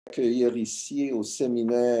accueillir ici au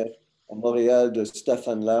séminaire à Montréal de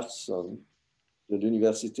Staffan Larsson de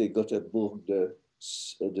l'Université Göteborg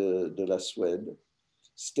de la Suède.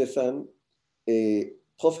 Staffan est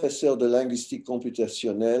professeur de linguistique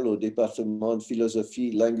computationnelle au département de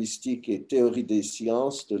philosophie linguistique et théorie des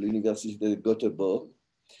sciences de l'Université de Göteborg.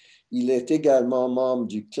 Il est également membre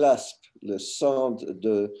du CLASP, le Centre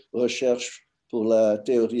de recherche pour la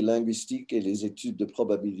théorie linguistique et les études de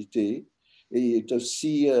probabilité, et il est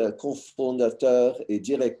aussi cofondateur et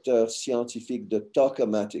directeur scientifique de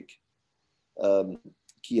Talkomatic,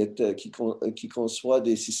 qui conçoit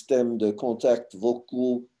des systèmes de contacts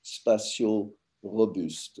vocaux spatiaux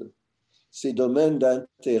robustes. Ses domaines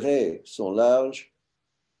d'intérêt sont larges.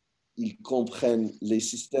 Ils comprennent les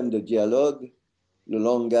systèmes de dialogue, le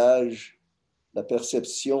langage, la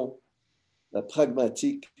perception, la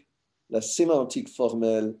pragmatique, la sémantique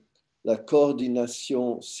formelle, la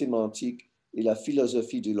coordination sémantique et la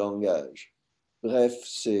philosophie du langage. Bref,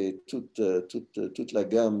 c'est toute la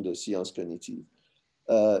gamme de sciences cognitives.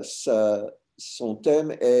 Son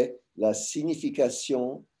thème est la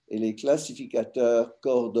signification et les classificateurs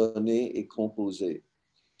coordonnés et composés.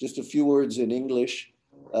 Just a few words in English.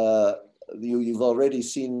 You've already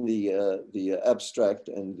seen the abstract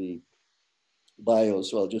and the bio,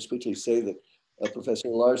 so I'll just quickly say that Professor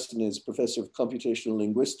Larsson is professor of computational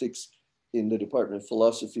linguistics in the Department of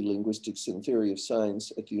Philosophy, Linguistics, and Theory of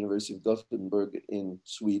Science at the University of Gothenburg in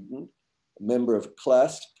Sweden, a member of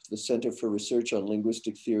CLASP, the Center for Research on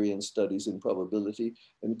Linguistic Theory and Studies in Probability,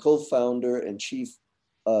 and co-founder and chief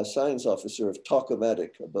science officer of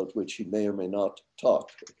Talkomatic, about which he may or may not talk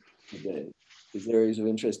today. His areas of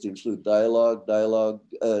interest include dialogue,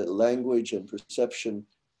 language and perception,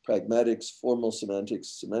 pragmatics, formal semantics,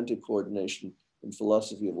 semantic coordination, and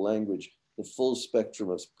philosophy of language, the full spectrum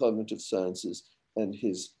of cognitive sciences, and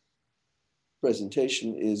his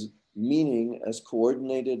presentation is meaning as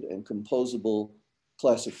coordinated and composable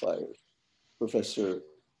classifiers. Professor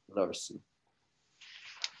Larsson.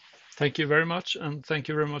 Thank you very much, and thank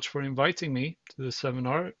you very much for inviting me to the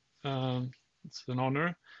seminar. It's an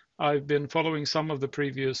honor. I've been following some of the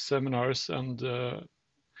previous seminars, and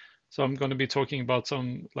so I'm going to be talking about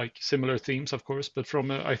some similar themes, of course, but from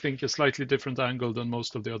I think a slightly different angle than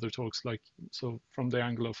most of the other talks, from the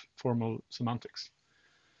angle of formal semantics.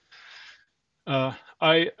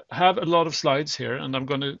 I have a lot of slides here, and I'm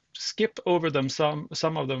going to skip over them, some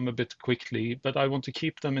of them a bit quickly, but I want to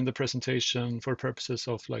keep them in the presentation for purposes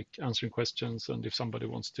of answering questions and if somebody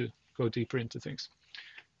wants to go deeper into things.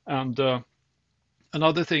 And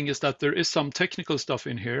another thing is that there is some technical stuff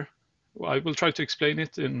in here. I will try to explain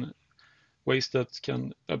it in ways that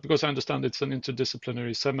can, because I understand it's an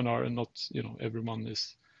interdisciplinary seminar and not, everyone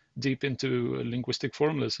is deep into linguistic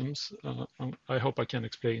formalisms. I hope I can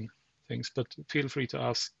explain things, but feel free to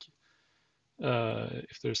ask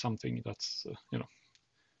if there's something that's,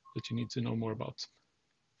 that you need to know more about.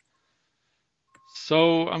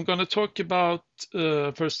 So I'm going to talk about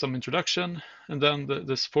first some introduction, and then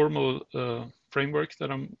this formal framework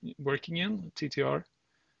that I'm working in, TTR.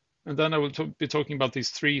 And then I will be talking about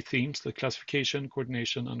these three themes, the classification,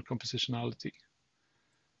 coordination, and compositionality.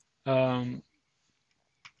 So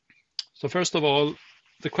first of all,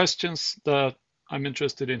 the questions that I'm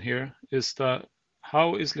interested in here is that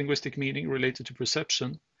how is linguistic meaning related to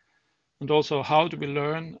perception? And also, how do we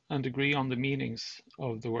learn and agree on the meanings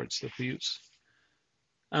of the words that we use?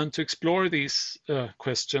 And to explore these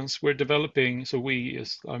questions, we're developing,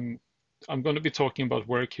 I'm going to be talking about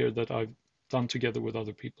work here that I've done together with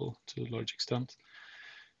other people to a large extent.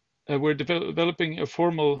 We're developing a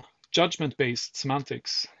formal judgment-based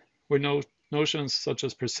semantics where notions such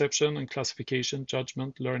as perception and classification,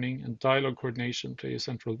 judgment, learning, and dialogue coordination play a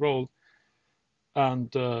central role.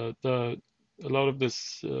 And a lot of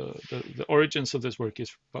this, the origins of this work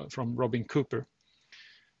is from Robin Cooper,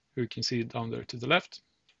 who you can see down there to the left.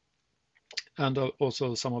 And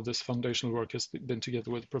also some of this foundational work has been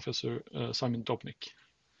together with Professor Simon Dobnik.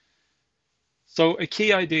 So a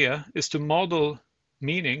key idea is to model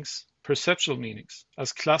meanings, perceptual meanings,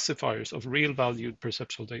 as classifiers of real valued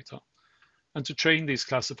perceptual data, and to train these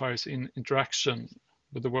classifiers in interaction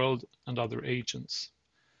with the world and other agents.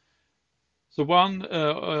 So one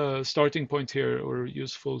starting point here, or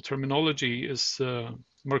useful terminology, is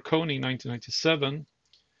Marconi 1997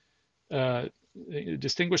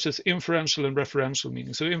 distinguishes inferential and referential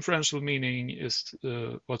meaning. So inferential meaning is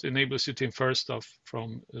what enables you to infer stuff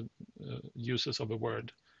from uses of a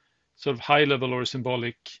word, sort of high level or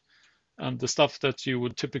symbolic, and the stuff that you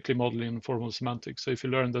would typically model in formal semantics. So if you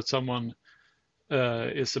learn that someone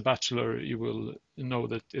is a bachelor, you will know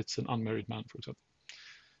that it's an unmarried man, for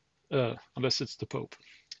example, unless it's the Pope.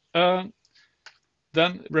 Then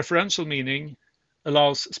referential meaning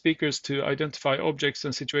allows speakers to identify objects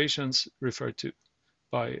and situations referred to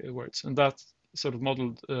by words, and that's sort of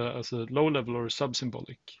modeled as a low level or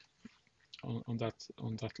sub-symbolic on that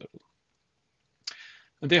level.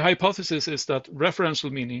 And the hypothesis is that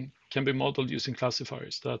referential meaning can be modeled using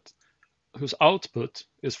classifiers whose output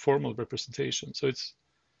is formal representation. So it's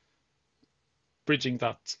bridging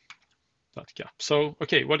that gap. So,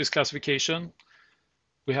 okay, what is classification?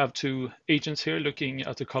 We have two agents here looking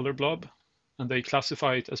at a color blob, and they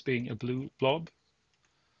classify it as being a blue blob,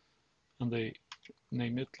 and they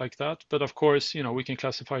name it like that. But of course, you know, we can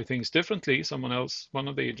classify things differently. One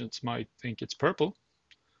of the agents might think it's purple.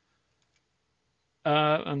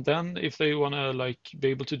 And then if they want to like be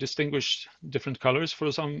able to distinguish different colors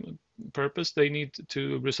for some purpose, they need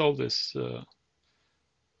to resolve this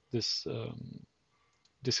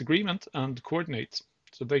disagreement and coordinate.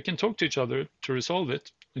 So they can talk to each other to resolve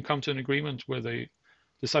it and come to an agreement where they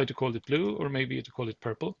decide to call it blue or maybe to call it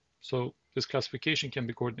purple. So this classification can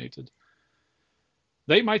be coordinated.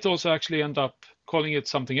 They might also actually end up calling it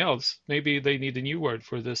something else. Maybe they need a new word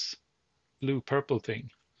for this blue-purple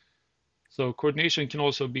thing. So coordination can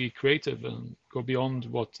also be creative and go beyond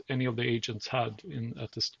what any of the agents had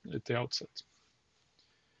at the outset.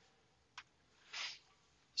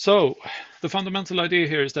 So the fundamental idea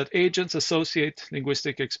here is that agents associate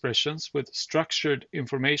linguistic expressions with structured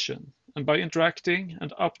information. And by interacting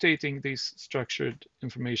and updating these structured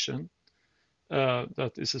information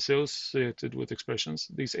that is associated with expressions,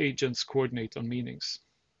 these agents coordinate on meanings.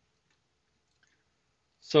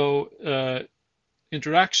 So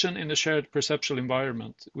interaction in a shared perceptual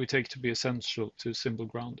environment we take to be essential to symbol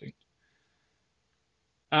grounding.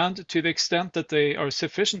 And to the extent that they are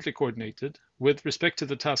sufficiently coordinated with respect to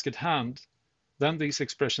the task at hand, then these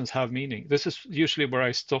expressions have meaning. This is usually where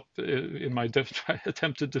I stop in my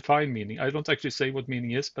attempt to define meaning. I don't actually say what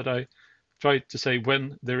meaning is, but I try to say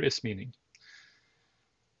when there is meaning.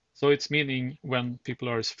 So it's meaning when people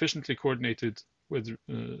are sufficiently coordinated with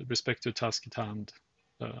respect to a task at hand.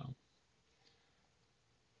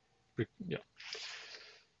 Yeah.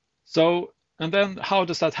 So, and then how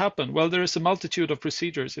does that happen? Well, there is a multitude of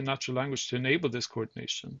procedures in natural language to enable this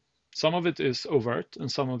coordination. Some of it is overt and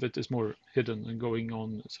some of it is more hidden and going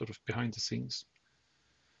on sort of behind the scenes.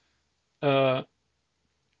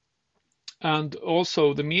 And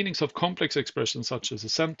also the meanings of complex expressions such as a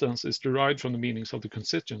sentence is derived from the meanings of the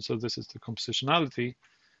constituents. So this is the compositionality.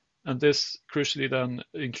 And this crucially then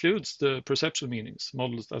includes the perceptual meanings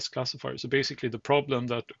modeled as classifiers. So basically the problem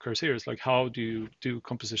that occurs here is like, how do you do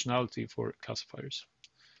compositionality for classifiers?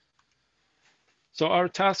 So our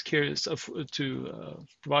task here is to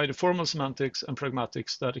provide a formal semantics and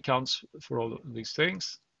pragmatics that accounts for all of these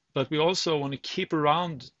things. But we also want to keep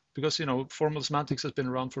around, because you know, formal semantics has been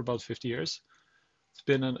around for about 50 years. It's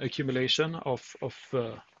been an accumulation of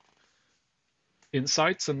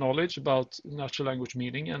insights and knowledge about natural language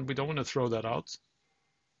meaning, and we don't want to throw that out.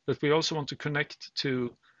 But we also want to connect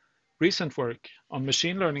to recent work on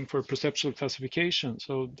machine learning for perceptual classification.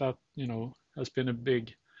 So that, you know, has been a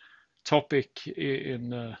big topic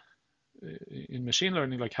in machine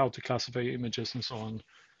learning, like how to classify images and so on,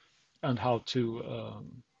 and how to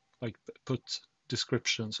like put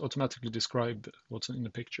descriptions, automatically describe what's in the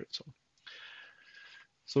picture and so on.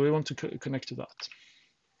 So we want to connect to that.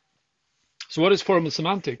 So what is formal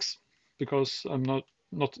semantics? Because I'm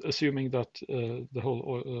not assuming that the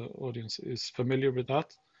whole audience is familiar with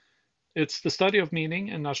that. It's the study of meaning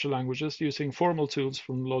in natural languages using formal tools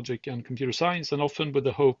from logic and computer science, and often with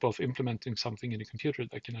the hope of implementing something in a computer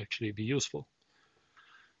that can actually be useful.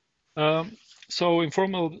 So in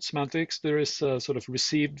formal semantics, there is a sort of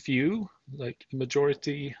received view, like the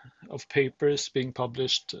majority of papers being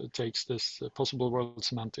published takes this possible world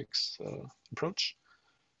semantics approach.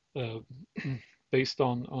 Based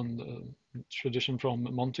on tradition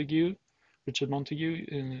from Montague, Richard Montague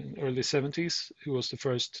in the early 70s, who was the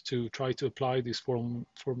first to try to apply these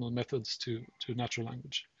formal methods to natural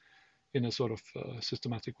language in a sort of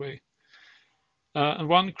systematic way. And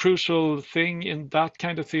one crucial thing in that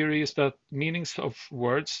kind of theory is that meanings of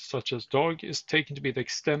words such as dog is taken to be the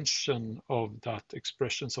extension of that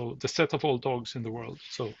expression. So the set of all dogs in the world.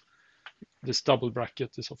 So this double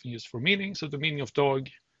bracket is often used for meaning. So the meaning of dog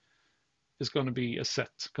is going to be a set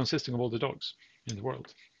consisting of all the dogs in the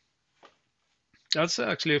world. That's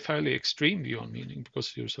actually a fairly extreme view on meaning,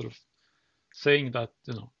 because you're sort of saying that,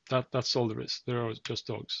 you know, that's all there is. There are just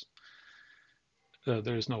dogs.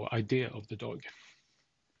 There is no idea of the dog.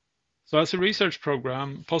 So as a research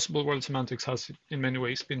program, possible world semantics has in many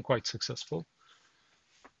ways been quite successful.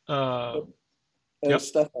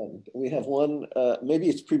 Staffan, we have one, maybe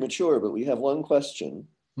it's premature, but we have one question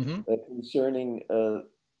concerning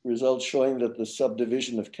results showing that the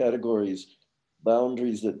subdivision of categories,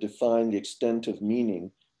 boundaries that define the extent of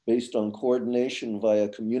meaning based on coordination via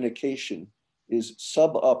communication is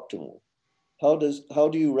suboptimal. How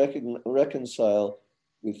do you reconcile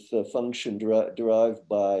with the function driven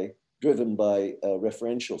by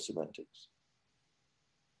referential semantics?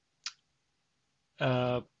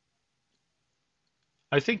 I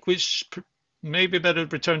think we maybe better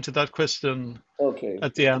return to that question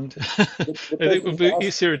at the end. I think it would be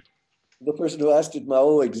easier. The person who asked it,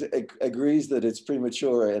 Mao, agrees that it's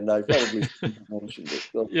premature, and I probably mentioned it.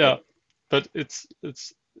 So, yeah, but it's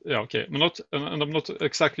yeah, okay. I'm not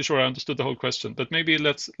exactly sure I understood the whole question, but maybe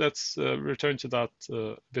let's return to that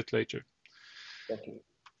a bit later. Okay.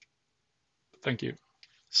 Thank you.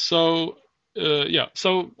 So yeah,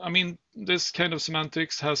 so I mean, this kind of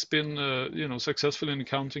semantics has been successful in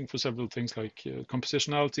accounting for several things like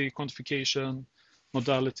compositionality, quantification,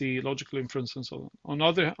 modality, logical inference, and so on.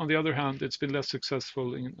 On the other hand, it's been less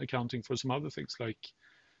successful in accounting for some other things like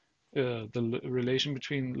the relation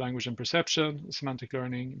between language and perception, semantic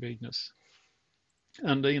learning, vagueness.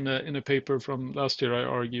 And in a paper from last year, I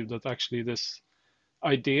argued that actually this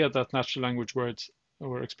idea that natural language words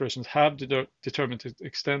or expressions have determined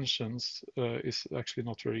extensions is actually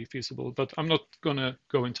not very feasible. But I'm not going to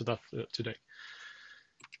go into that today.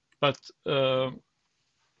 But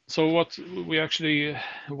so what we actually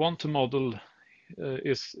want to model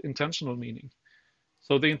is intentional meaning.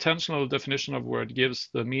 So the intentional definition of word gives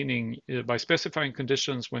the meaning by specifying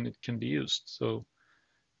conditions when it can be used. So,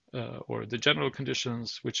 or the general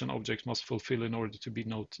conditions which an object must fulfill in order to be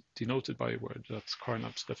denoted by a word. That's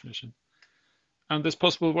Carnap's definition. And this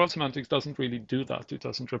possible world semantics doesn't really do that. It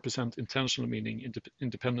doesn't represent intentional meaning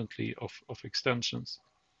independently of extensions.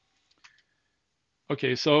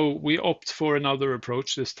 Okay, so we opt for another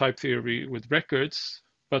approach, this type theory with records,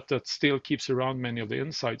 but that still keeps around many of the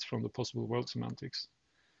insights from the possible world semantics.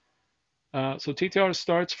 So TTR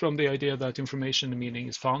starts from the idea that information and meaning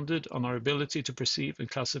is founded on our ability to perceive and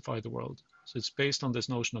classify the world. So it's based on this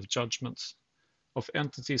notion of judgments, of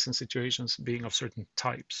entities and situations being of certain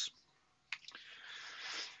types.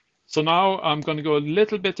 So now I'm going to go a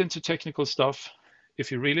little bit into technical stuff. If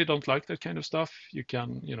you really don't like that kind of stuff, you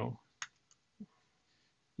can,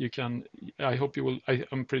 I hope you will,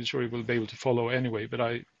 I'm pretty sure you will be able to follow anyway,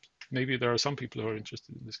 but maybe there are some people who are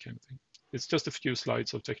interested in this kind of thing. It's just a few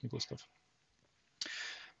slides of technical stuff.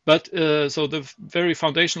 But so the very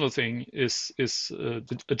foundational thing is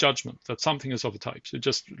a judgment that something is of a type. So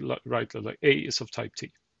just write like A is of type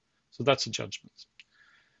T. So that's a judgment.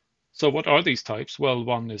 So what are these types? Well,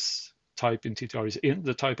 one is type in TTR is in,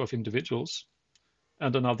 the type of individuals.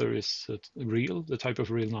 And another is real, the type of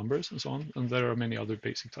real numbers and so on. And there are many other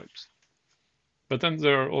basic types. But then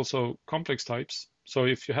there are also complex types. So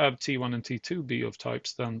if you have T1 and T2 be of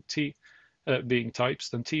types, then being types,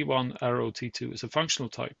 then T1 arrow T2 is a functional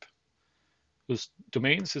type whose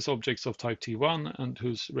domains is objects of type T1 and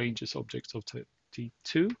whose range is objects of type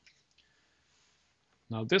T2.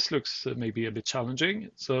 Now this looks maybe a bit challenging,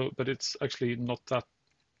 but it's actually not that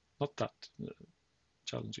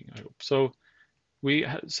challenging, I hope. So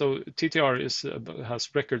TTR has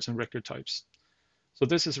records and record types. So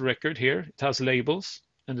this is a record here. It has labels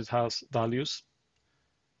and it has values.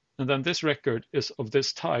 And then this record is of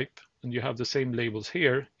this type, and you have the same labels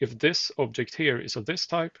here. If this object here is of this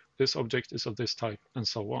type, this object is of this type, and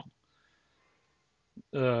so on.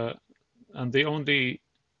 And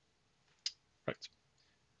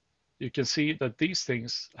you can see that these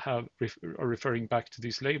things are referring back to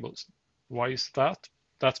these labels. Why is that?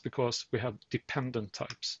 That's because we have dependent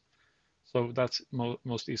types. So that's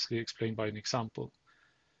most easily explained by an example.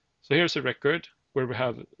 So here's a record where we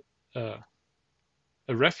have a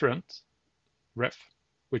referent, ref,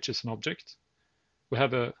 which is an object. We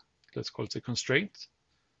have let's call it a constraint.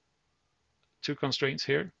 Two constraints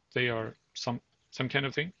here. They are some kind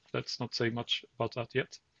of thing. Let's not say much about that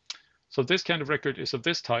yet. So this kind of record is of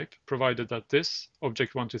this type, provided that this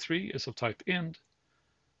object 1, 2, 3 is of type int.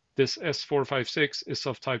 This S4, 5, 6 is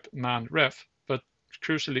of type man ref, but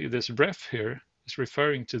crucially, this ref here is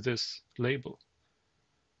referring to this label.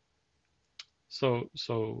 So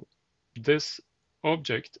this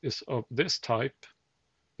object is of this type,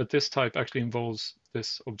 but this type actually involves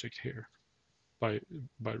this object here by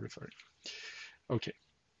referring. Okay,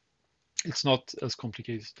 it's not as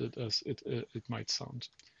complicated as it might sound.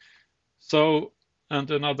 So,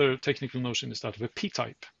 and another technical notion is that of a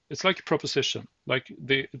p-type. It's like a proposition, like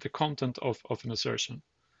the content of an assertion.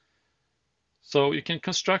 So you can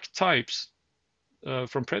construct types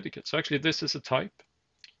from predicates. So actually, this is a type.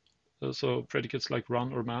 So predicates like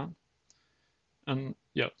run or man. And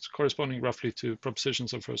yeah, it's corresponding roughly to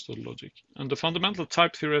propositions of first order logic. And the fundamental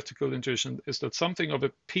type theoretical intuition is that something of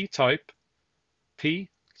a p-type, p,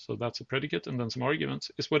 so that's a predicate, and then some arguments,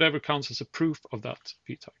 is whatever counts as a proof of that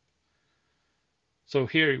p-type. So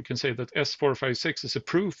here you can say that S456 is a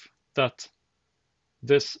proof that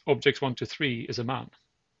this object 1, 2, 3 is a man.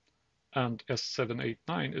 And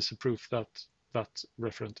S789 is a proof that that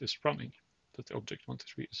referent is running, that the object 1, 2,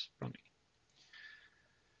 3 is running.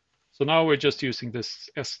 So now we're just using this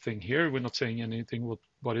S thing here. We're not saying anything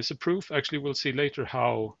what is a proof. Actually, we'll see later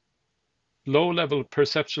how low-level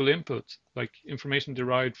perceptual input, like information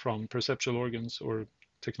derived from perceptual organs or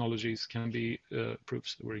technologies, can be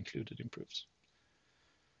proofs that were included in proofs.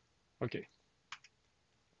 Okay.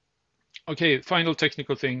 Okay, final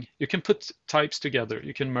technical thing. You can put types together.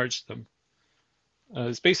 You can merge them.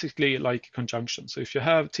 It's basically like conjunction. So if you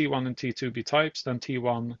have T1 and T2 be types, then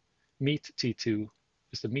T1 meet T2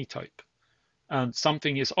 is the me type. And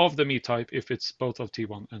something is of the me type if it's both of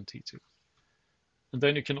T1 and T2. And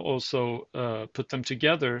then you can also put them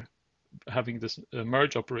together, having this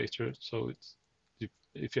merge operator. So it's,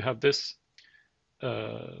 if you have this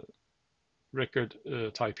record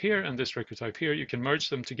type here and this record type here, you can merge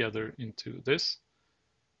them together into this.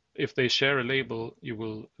 If they share a label, you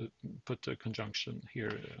will put a conjunction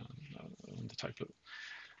here on the type level.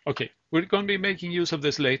 Okay, we're going to be making use of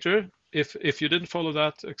this later. If you didn't follow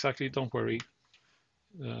that exactly, don't worry.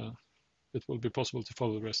 It will be possible to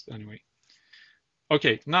follow the rest anyway.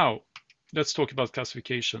 Okay, now let's talk about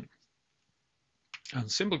classification and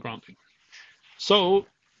symbol grounding. So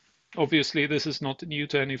obviously, this is not new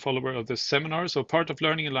to any follower of this seminar. So part of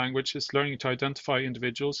learning a language is learning to identify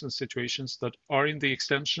individuals and situations that are in the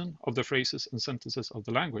extension of the phrases and sentences of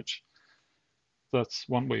the language. That's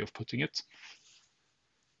one way of putting it.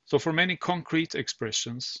 So for many concrete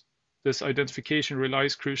expressions, this identification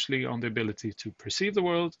relies crucially on the ability to perceive the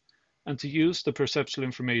world and to use the perceptual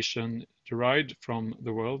information derived from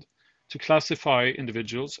the world to classify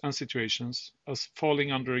individuals and situations as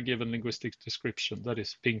falling under a given linguistic description, that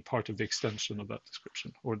is, being part of the extension of that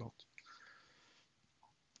description or not.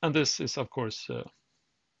 And this is, of course,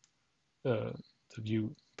 the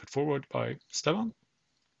view put forward by Staffan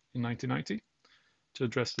in 1990 to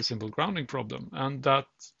address the symbol grounding problem. And that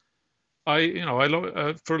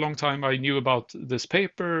for a long time, I knew about this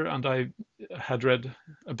paper and I had read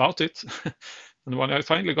about it. And when I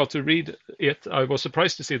finally got to read it, I was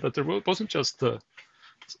surprised to see that there wasn't just a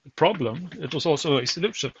problem, it was also a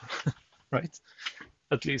solution, right?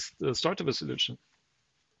 At least the start of a solution.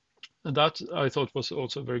 And that I thought was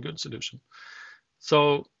also a very good solution.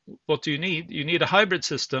 So what do you need? You need a hybrid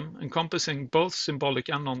system encompassing both symbolic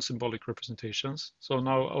and non-symbolic representations. So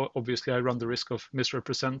now, obviously, I run the risk of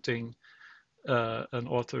misrepresenting an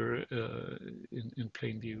author in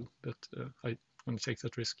plain view, but I want to take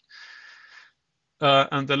that risk.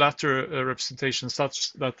 And the latter representation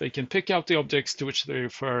such that they can pick out the objects to which they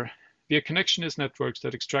refer via connectionist networks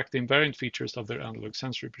that extract the invariant features of their analog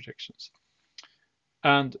sensory projections.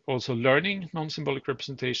 And also learning non-symbolic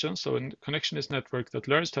representations, so a connectionist network that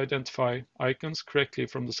learns to identify icons correctly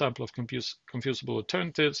from the sample of confusable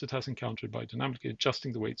alternatives it has encountered by dynamically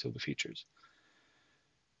adjusting the weights of the features.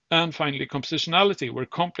 And finally, compositionality, where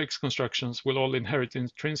complex constructions will all inherit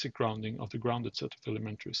intrinsic grounding of the grounded set of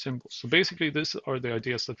elementary symbols. So basically, these are the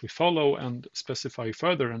ideas that we follow and specify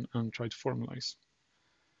further and try to formalize.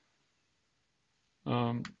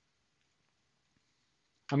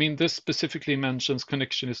 I mean, this specifically mentions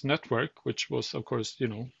connectionist network, which was, of course,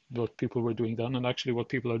 what people were doing then, and actually what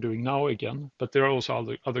people are doing now again. But there are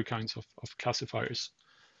also other kinds of classifiers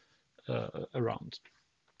around.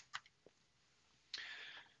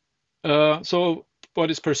 So what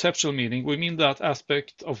is perceptual meaning? We mean that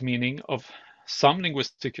aspect of meaning of some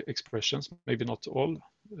linguistic expressions, maybe not all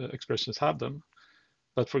expressions have them,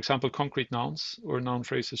 but for example, concrete nouns or noun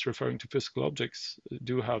phrases referring to physical objects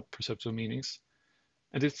do have perceptual meanings.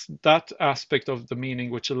 And it's that aspect of the meaning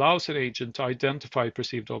which allows an agent to identify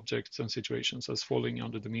perceived objects and situations as falling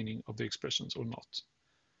under the meaning of the expressions or not.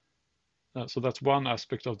 So that's one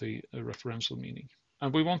aspect of the referential meaning.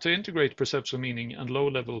 And we want to integrate perceptual meaning and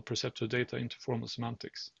low-level perceptual data into formal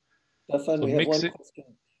semantics. Staffan, So we have one question.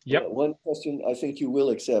 Yep. One question I think you will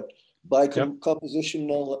accept. By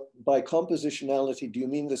compositionality, do you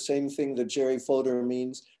mean the same thing that Jerry Fodor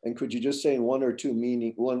means? And could you just say in one or two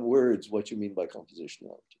words what you mean by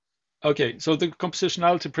compositionality? Okay, so the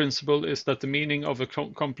compositionality principle is that the meaning of a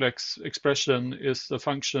complex expression is a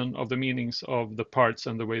function of the meanings of the parts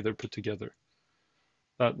and the way they're put together.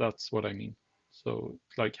 That's what I mean. So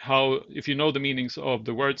like how, if you know the meanings of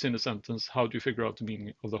the words in a sentence, how do you figure out the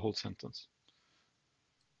meaning of the whole sentence?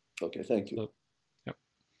 Okay, thank you. So, yeah.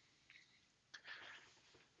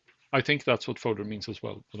 I think that's what folder means as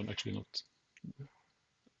well, but I'm actually not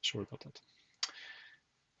sure about that.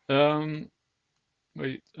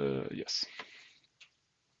 Yes.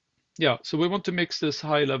 Yeah, so we want to mix this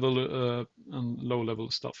high level and low level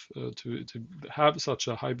stuff to have such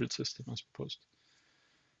a hybrid system as proposed.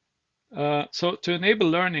 So to enable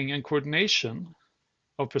learning and coordination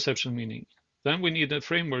of perceptual meaning, then we need a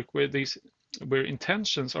framework where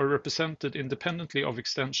intentions are represented independently of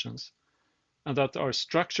extensions, and that are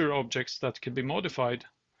structure objects that can be modified,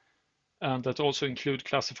 and that also include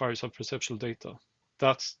classifiers of perceptual data.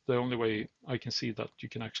 That's the only way I can see that you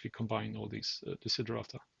can actually combine all these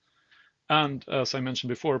desiderata. And as I mentioned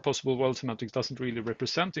before, possible world semantics doesn't really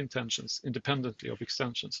represent intentions independently of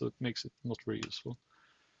extensions, so it makes it not very useful.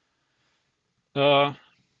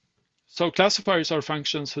 So classifiers are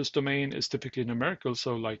functions whose domain is typically numerical,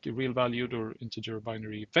 so like real valued or integer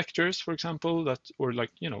binary vectors, for example, that, or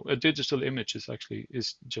like, you know, a digital image is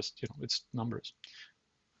just, you know, it's numbers,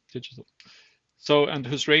 digital. So, and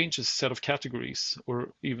whose range is a set of categories,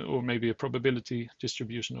 or maybe a probability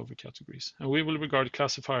distribution over categories. And we will regard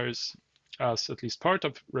classifiers as at least part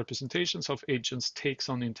of representations of agents' takes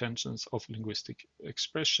on intentions of linguistic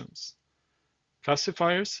expressions.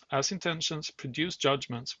 Classifiers, as intentions, produce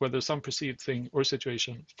judgments whether some perceived thing or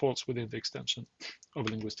situation falls within the extension of a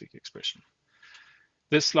linguistic expression.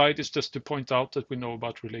 This slide is just to point out that we know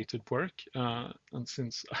about related work. And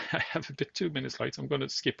since I have a bit too many slides, I'm going to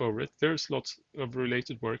skip over it. There's lots of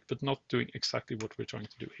related work, but not doing exactly what we're trying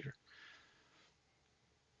to do here.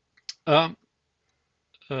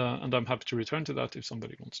 And I'm happy to return to that if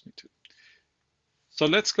somebody wants me to. So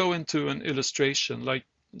let's go into an illustration.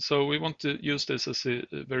 So we want to use this as a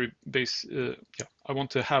very base. I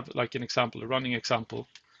want to have like an example, a running example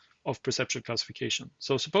of perceptual classification.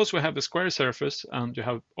 So suppose we have a square surface and you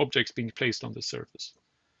have objects being placed on the surface.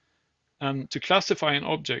 And to classify an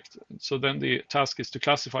object, so then the task is to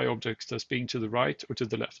classify objects as being to the right or to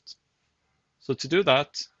the left. So to do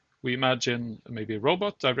that, we imagine maybe a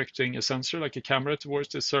robot directing a sensor like a camera towards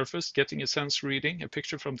the surface, getting a sense reading, a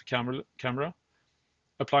picture from the camera,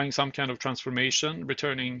 applying some kind of transformation,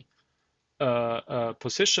 returning a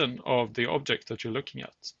position of the object that you're looking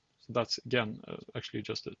at. So that's again actually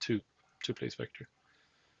just a two-place vector.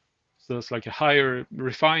 So it's like a higher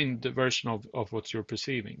refined version of what you're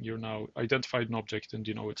perceiving. You're now identified an object and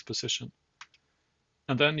you know its position.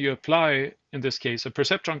 And then you apply, in this case, a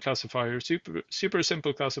perceptron classifier, super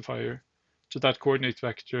simple classifier, to that coordinate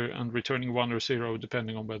vector and returning 1 or 0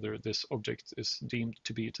 depending on whether this object is deemed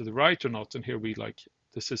to be to the right or not. And here we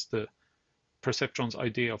this is the perceptron's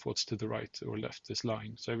idea of what's to the right or left, this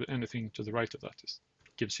line. So anything to the right of that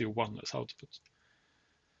gives you 1 as output.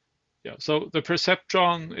 Yeah, so the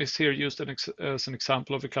perceptron is here used as an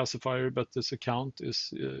example of a classifier, but this account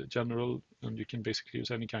is general and you can basically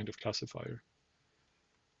use any kind of classifier.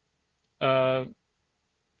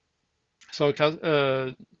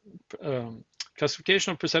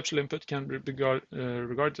 Classification of perceptual input can be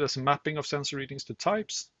regarded as a mapping of sensor readings to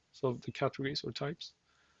types, so the categories or types.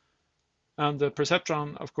 And the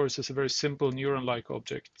perceptron, of course, is a very simple neuron-like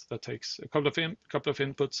object that takes a couple of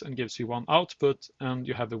inputs and gives you 1 output, and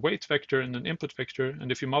you have a weight vector and an input vector,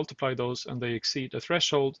 and if you multiply those and they exceed a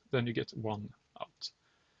threshold, then you get 1 out.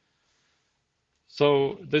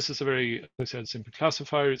 So this is a very, as I said, simple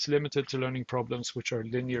classifier. It's limited to learning problems which are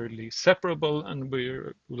linearly separable, and we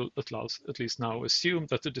will at least now assume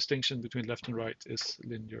that the distinction between left and right is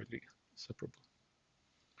linearly separable.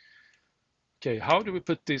 Okay, how do we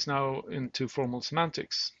put these now into formal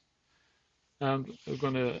semantics? And we're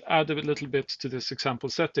going to add a little bit to this example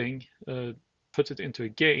setting, put it into a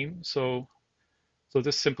game. So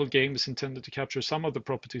this simple game is intended to capture some of the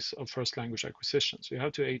properties of first language acquisition. So you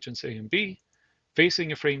have two agents, A and B,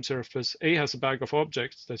 facing a frame surface. A has a bag of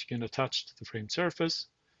objects that you can attach to the frame surface.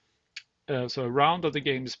 So a round of the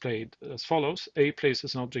game is played as follows. A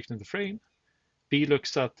places an object in the frame. B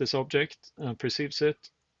looks at this object, perceives it,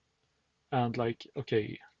 and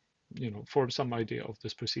form some idea of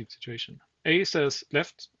this perceived situation. A says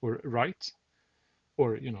left or right,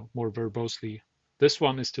 or more verbosely, this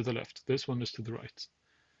one is to the left, this one is to the right.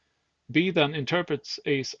 B then interprets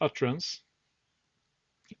A's utterance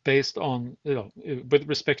based on, with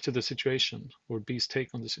respect to the situation, or B's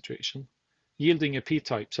take on the situation, yielding a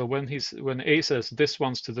p-type. So when A says this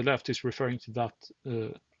one's to the left, he's referring to that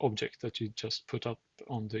object that you just put up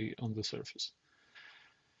on the surface.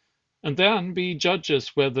 And then B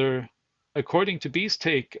judges whether, according to B's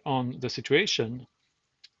take on the situation,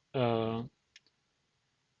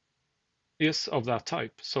 is of that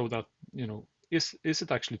type, so that, you know, is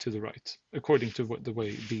it actually to the right according to the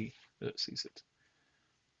way B sees it.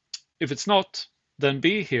 If it's not, then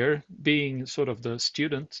B here, being sort of the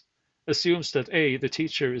student, assumes that A, the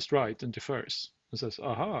teacher, is right and defers and says,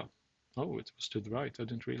 aha, oh, it was to the right, I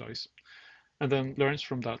didn't realize. And then learns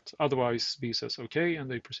from that. Otherwise, B says, okay, and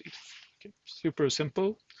they proceed. Okay. Super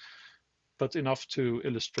simple, but enough to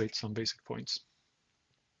illustrate some basic points.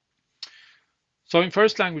 So in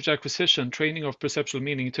first language acquisition, training of perceptual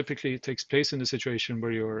meaning typically takes place in the situation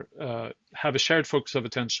where you have a shared focus of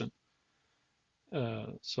attention.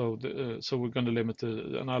 So we're going to limit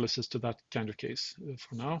the analysis to that kind of case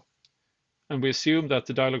for now. And we assume that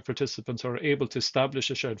the dialogue participants are able to establish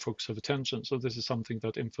a shared focus of attention. So this is something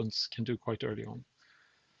that infants can do quite early on.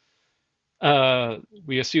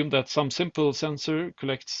 We assume that some simple sensor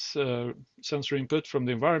collects sensory input from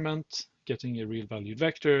the environment, getting a real valued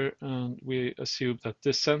vector, and we assume that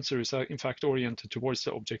this sensor is in fact oriented towards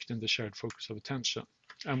the object in the shared focus of attention.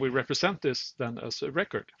 And we represent this then as a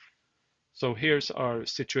record. So here's our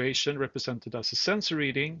situation represented as a sensor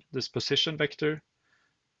reading, this position vector,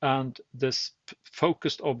 and this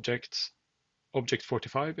focused object, object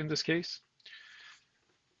 45 in this case.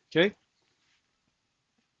 Okay.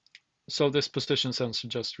 So this position sensor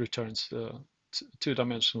just returns the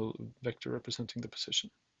two-dimensional vector representing the position.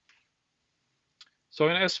 So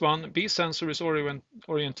in S1, B sensor is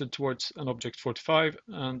oriented towards an object 45,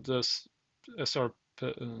 and the SR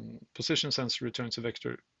position sensor returns a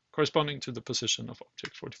vector corresponding to the position of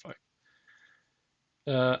object 45.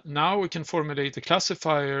 Now we can formulate the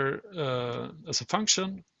classifier as a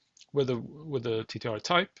function with a TTR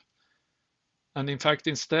type. And in fact,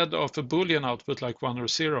 instead of a Boolean output like 1 or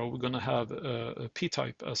 0, we're going to have a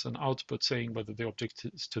p-type as an output saying whether the object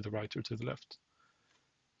is to the right or to the left.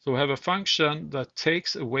 So we have a function that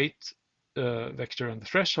takes a weight vector and the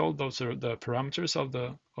threshold. Those are the parameters of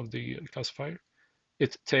the classifier.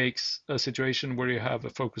 It takes a situation where you have a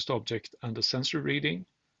focused object and a sensor reading,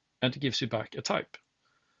 and it gives you back a type.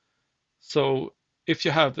 So if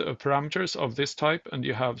you have the parameters of this type and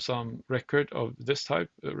you have some record of this type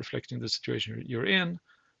reflecting the situation you're in,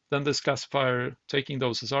 then this classifier, taking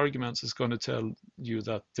those as arguments, is going to tell you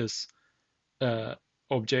that this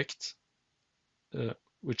object,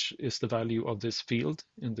 which is the value of this field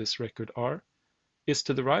in this record R, is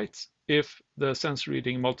to the right if the sensor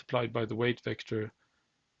reading multiplied by the weight vector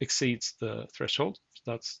exceeds the threshold.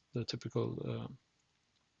 That's the typical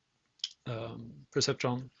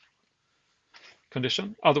perceptron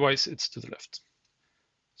condition. Otherwise, it's to the left.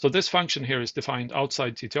 So this function here is defined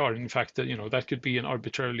outside TTR. In fact, that could be an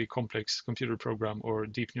arbitrarily complex computer program or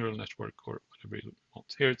deep neural network or whatever you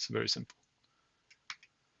want. Here, it's very simple.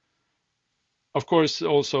 Of course,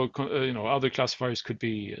 also, other classifiers could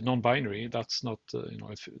be non-binary. That's not,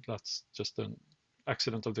 if that's just an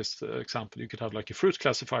accident of this example. You could have like a fruit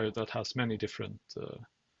classifier that has many different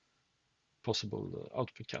possible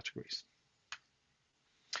output categories.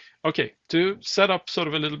 Okay, to set up sort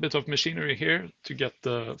of a little bit of machinery here to get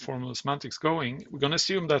the formal semantics going, we're going to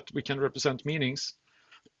assume that we can represent meanings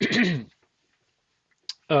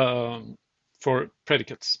for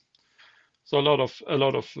predicates. So a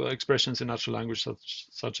lot of expressions in natural language,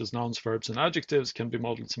 such as nouns, verbs, and adjectives, can be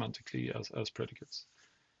modeled semantically as predicates.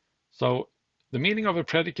 So the meaning of a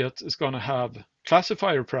predicate is going to have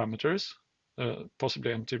classifier parameters,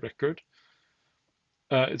 possibly empty record.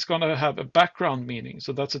 It's going to have a background meaning.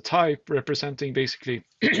 So that's a type representing basically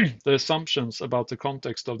the assumptions about the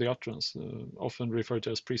context of the utterance, often referred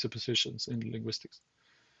to as presuppositions in linguistics.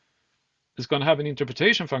 It's going to have an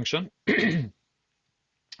interpretation function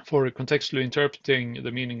for contextually interpreting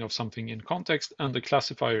the meaning of something in context, and the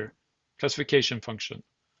classification function.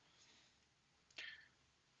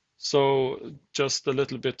 So just a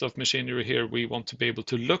little bit of machinery here. We want to be able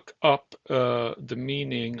to look up the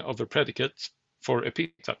meaning of a predicate for a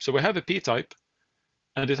p-type. So we have a p-type,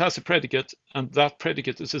 and it has a predicate, and that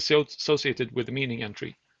predicate is associated with the meaning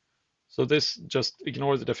entry. So this, just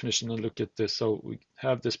ignore the definition and look at this. So we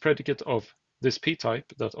have this predicate of this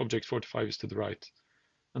p-type, that object 45 is to the right.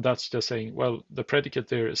 And that's just saying, well, the predicate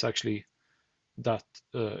there is actually that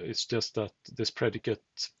it's just that this predicate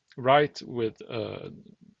right with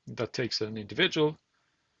that takes an individual.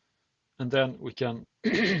 And then we can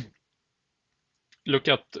look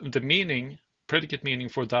at the meaning, predicate meaning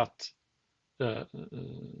for that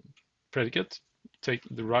predicate, take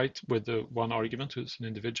the right with the one argument who's an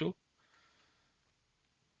individual.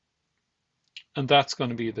 And that's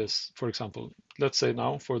going to be this, for example, let's say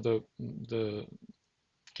now for the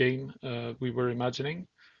game we were imagining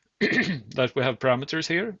that we have parameters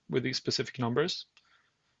here with these specific numbers.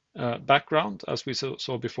 background, as we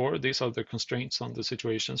saw before. These are the constraints on the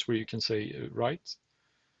situations where you can say right.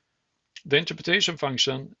 The interpretation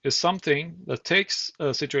function is something that takes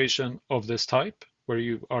a situation of this type, where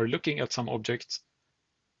you are looking at some object,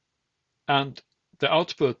 and the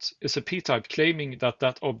output is a p-type claiming that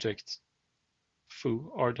that object,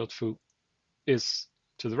 foo, r.foo, is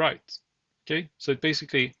to the right. Okay, so it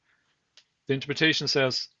basically, the interpretation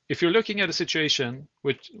says, if you're looking at a situation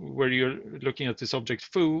where you're looking at this object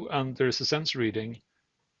foo and there is a sense reading,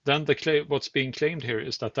 then what's being claimed here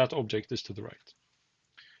is that that object is to the right.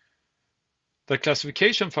 The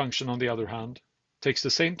classification function, on the other hand, takes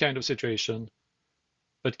the same kind of situation,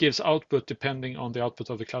 but gives output depending on the output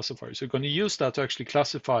of the classifier. So you're going to use that to actually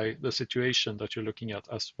classify the situation that you're looking at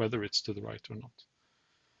as whether it's to the right or not.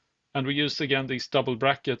 And we use, again, these double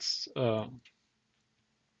brackets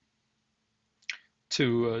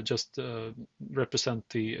to just represent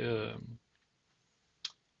the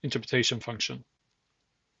interpretation function.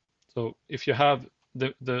 So if you have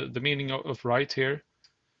the meaning of right here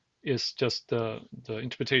is just the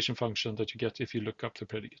interpretation function that you get if you look up the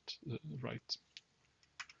predicate right.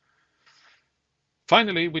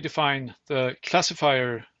 Finally, we define the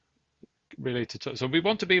classifier related to, so we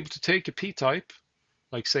want to be able to take a p-type,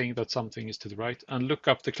 like saying that something is to the right, and look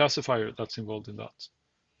up the classifier that's involved in that.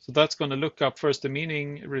 So that's going to look up first the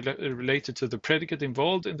meaning related to the predicate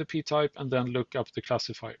involved in the p-type, and then look up the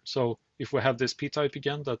classifier. So if we have this p-type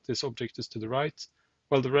again, that this object is to the right,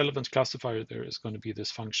 well, the relevant classifier there is going to be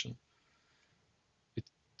this function. It's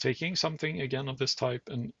taking something again of this type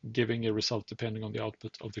and giving a result depending on the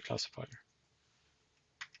output of the classifier.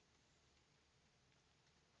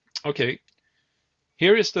 Okay,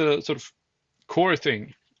 here is the sort of core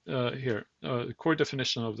thing here, the core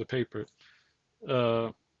definition of the paper.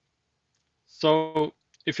 So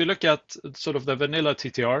if you look at sort of the vanilla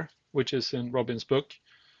TTR, which is in Robin's book,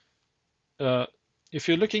 if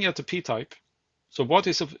you're looking at the p-type, so what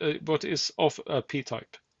is of a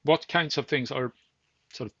p-type? What kinds of things are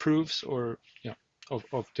sort of proofs or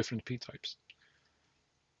of different p-types?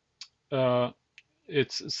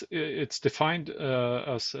 It's defined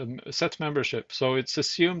as a set membership. So it's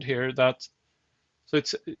assumed here that, so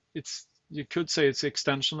it's you could say it's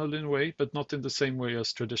extensional in a way, but not in the same way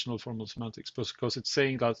as traditional formal semantics, because it's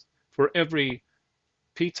saying that for every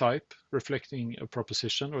p-type reflecting a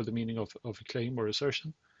proposition or the meaning of a claim or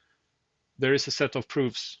assertion, there is a set of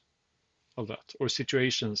proofs of that, or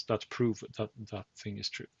situations that prove that that thing is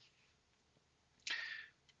true.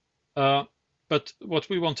 But what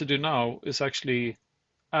we want to do now is actually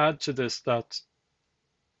add to this that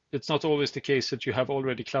it's not always the case that you have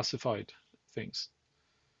already classified things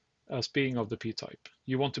as being of the p-type.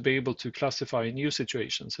 You want to be able to classify new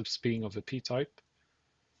situations as being of the p-type.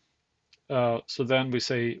 So then we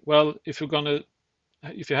say, well, if you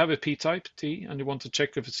have a p-type T and you want to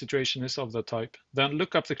check if a situation is of that type, then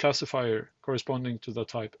look up the classifier corresponding to that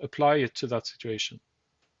type, apply it to that situation.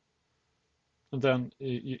 And then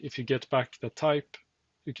if you get back that type,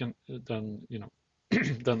 you can then,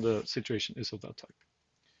 then the situation is of that type.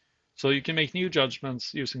 So you can make new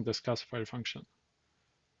judgments using this classifier function.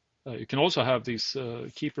 You can also have these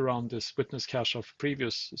keep around this witness cache of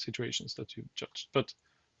previous situations that you judged. But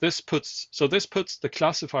this puts the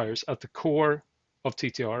classifiers at the core of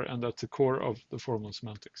TTR and at the core of the formal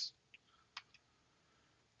semantics.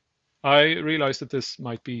 I realize that this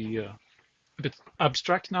might be a bit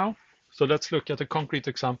abstract now. So let's look at a concrete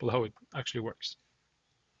example how it actually works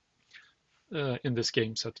in this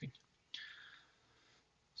game setting.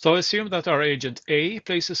 So assume that our agent A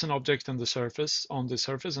places an object on the surface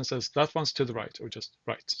and says that one's to the right, or just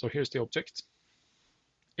right. So here's the object.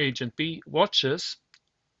 Agent B watches,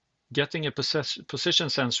 getting a position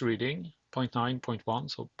sense reading, 0.9, 0.1,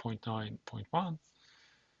 so 0.9, 0.1.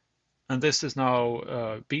 And this is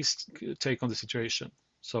now B's take on the situation.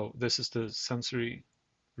 So this is the sensory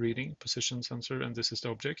reading, position sensor, and this is the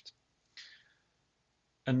object.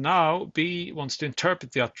 And now B wants to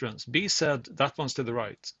interpret the utterance. B said that one's to the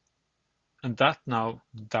right. And that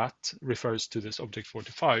refers to this object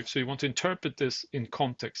 45. So you want to interpret this in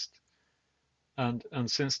context. And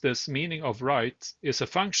since this meaning of right is a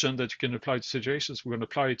function that you can apply to situations, we're going to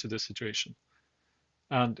apply it to this situation.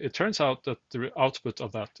 And it turns out that the output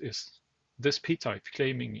of that is this p-type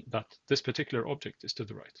claiming that this particular object is to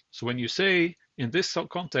the right. So when you say in this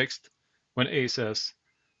context, when A says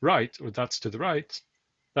right, or that's to the right,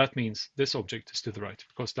 that means this object is to the right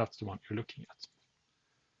because that's the one you're looking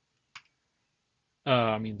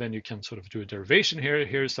at. Then you can sort of do a derivation here.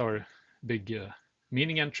 Here's our big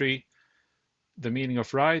meaning entry. The meaning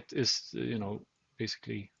of right is,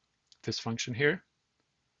 basically this function here.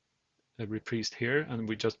 reprised here, and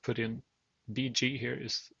we just put in bg here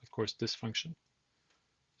is, of course, this function.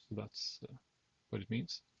 So that's what it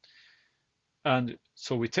means. And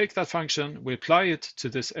so we take that function, we apply it to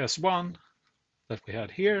this S1 that we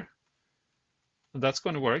had here, and that's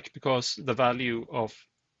going to work because the value of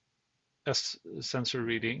S sensor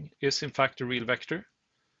reading is in fact a real vector,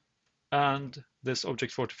 and this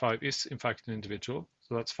object 45 is in fact an individual,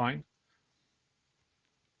 so that's fine.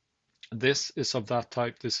 This is of that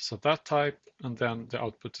type, this is of that type, and then the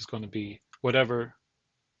output is going to be whatever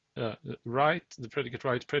right, the predicate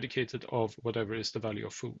right predicated of whatever is the value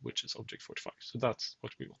of foo, which is object 45. So that's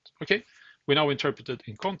what we want. Okay, we now interpret it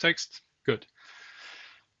in context. Good.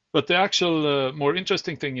 But the actual more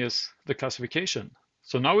interesting thing is the classification.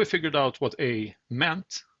 So now we figured out what A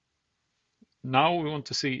meant. Now we want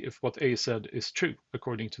to see if what A said is true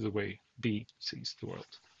according to the way B sees the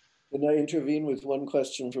world. Can I intervene with one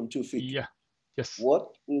question from Tufik? Yeah. Yes.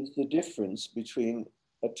 What is the difference between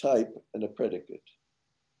a type and a predicate?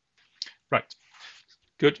 Right.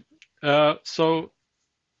 Good. So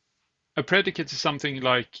a predicate is something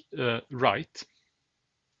like right.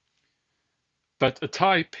 But a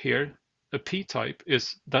type here, a p-type,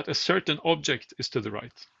 is that a certain object is to the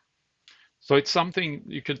right. So it's something,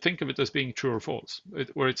 you can think of it as being true or false,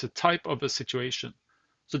 or it's a type of a situation.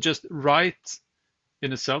 So just right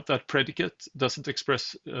in itself, that predicate doesn't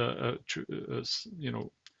express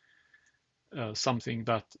something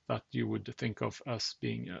that you would think of as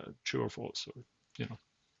being true or false, or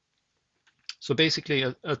So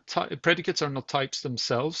basically, predicates are not types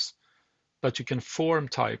themselves, but you can form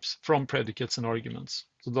types from predicates and arguments.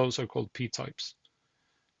 So those are called p-types.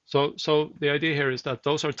 So the idea here is that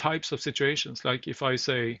those are types of situations. Like if I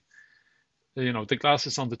say, the glass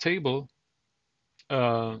is on the table,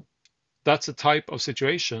 that's a type of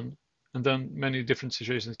situation, and then many different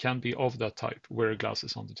situations can be of that type where a glass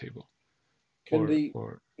is on the table. Can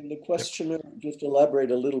the questioner just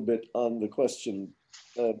elaborate a little bit on the question?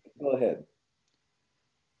 Go ahead.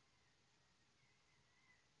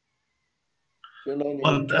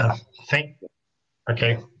 Well, thank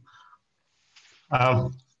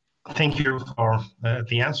you for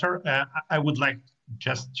the answer. I would like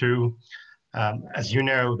just to, as you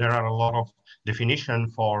know, there are a lot of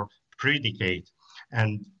definitions for predicate,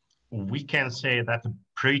 and we can say that a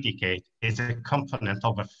predicate is a component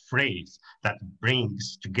of a phrase that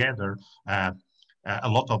brings together a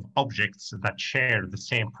lot of objects that share the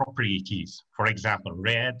same properties. For example,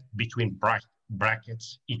 red between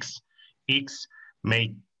brackets, X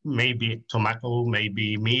may be tomato,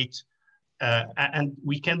 maybe meat, and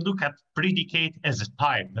we can look at predicate as a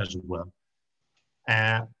type as well.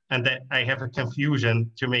 And I have a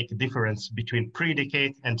confusion to make a difference between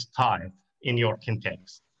predicate and type in your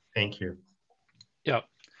context. Thank you. Yeah,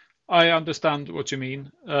 I understand what you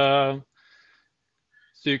mean. So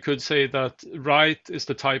you could say that right is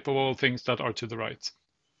the type of all things that are to the right.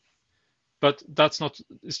 But that's not,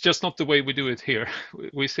 it's just not the way we do it here.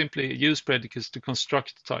 We simply use predicates to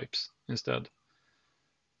construct types instead.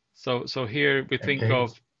 So here we think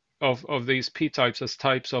of these p-types as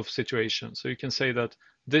types of situations. So you can say that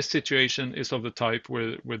this situation is of the type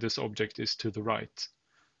where this object is to the right,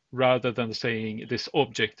 rather than saying this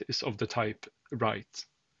object is of the type right.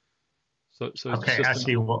 So okay, I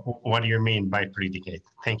see what do you mean by predicate.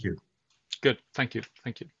 Thank you. Good, thank you.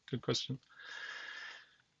 Good question.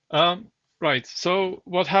 Right, so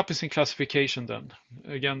what happens in classification then?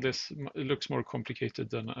 Again, this looks more complicated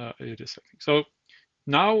than it is, I think. So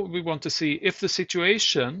now we want to see if the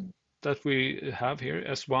situation that we have here,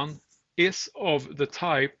 S1, is of the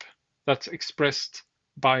type that's expressed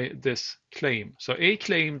by this claim. So A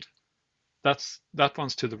claimed that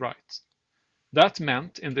one's to the right. That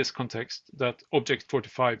meant in this context that object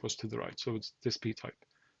 45 was to the right, so it's this p-type.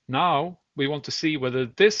 Now we want to see whether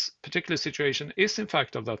this particular situation is in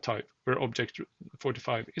fact of that type, where object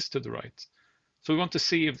 45 is to the right. So we want to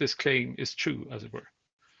see if this claim is true, as it were.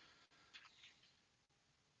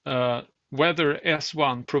 Whether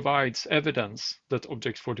S1 provides evidence that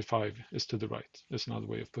object 45 is to the right is another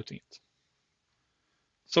way of putting it.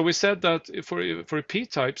 So we said that for a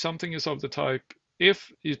p-type, something is of the type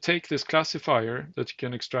if you take this classifier that you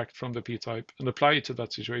can extract from the p-type and apply it to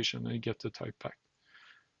that situation, and you get the type back.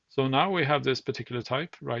 So now we have this particular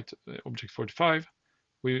type, right, object 45,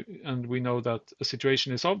 and we know that a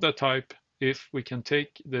situation is of that type if we can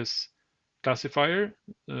take this classifier,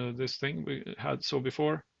 this thing we had so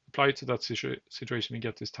before, apply it to that situation and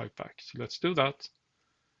get this type back. So let's do that.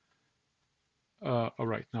 All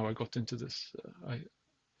right, now I got into this.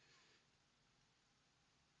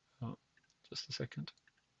 Just a second.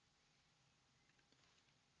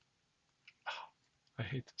 I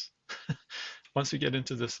hate this. once you get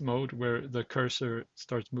into this mode where the cursor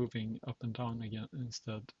starts moving up and down again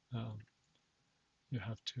instead, you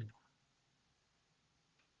have to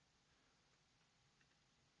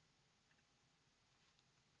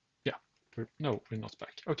no, we're not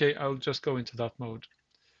back. Okay, I'll just go into that mode.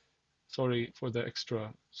 Sorry for the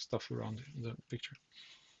extra stuff around the picture.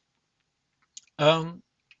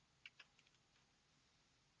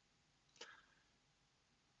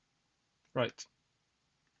 Right,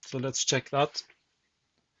 so let's check that.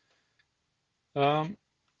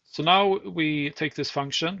 So now we take this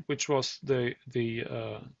function, which was the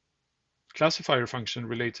classifier function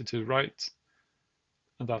related to right,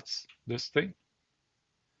 and that's this thing.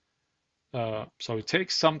 So it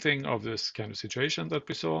takes something of this kind of situation that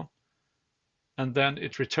we saw, and then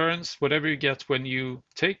it returns whatever you get when you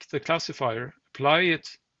take the classifier, apply it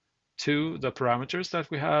to the parameters that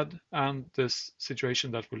we had and this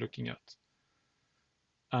situation that we're looking at.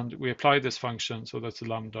 And we apply this function, so that's a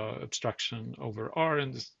lambda abstraction over R,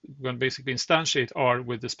 and we're going to basically instantiate R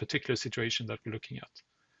with this particular situation that we're looking at.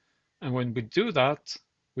 And when we do that,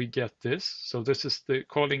 we get this. So this is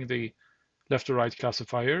calling the left or right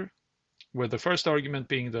classifier, with the first argument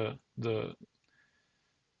being the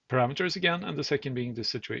parameters again, and the second being the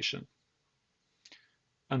situation.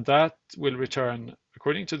 And that will return,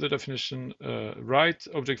 according to the definition, right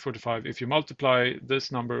object 45 if you multiply this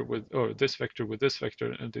number with, or this vector with this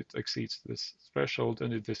vector, and it exceeds this threshold,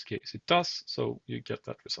 and in this case it does, so you get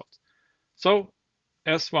that result. So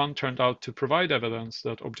S1 turned out to provide evidence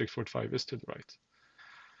that object 45 is to the right.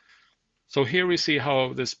 So here we see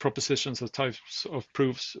how this propositions as types of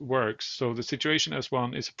proofs works. So the situation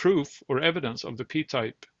S1 is proof or evidence of the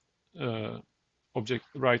p-type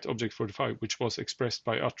right object 45, which was expressed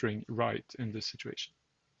by uttering right in this situation.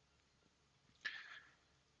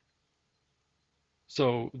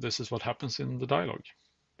 So this is what happens in the dialogue.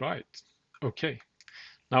 Right. Okay.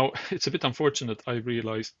 Now it's a bit unfortunate. I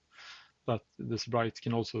realized that this right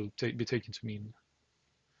can also be taken to mean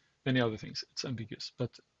many other things. It's ambiguous,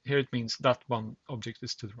 but here it means that one object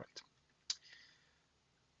is to the right.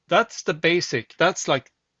 That's the basic, that's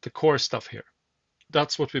like the core stuff here.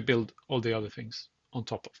 That's what we build all the other things on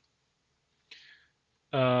top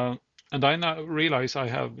of. And I now realize I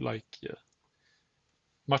have like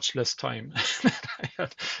much less time than I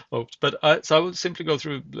had hoped. But so I will simply go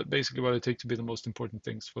through basically what I take to be the most important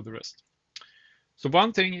things for the rest. So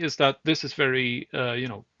one thing is that this is very,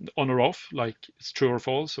 on or off, like it's true or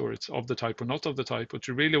false, or it's of the type or not of the type. What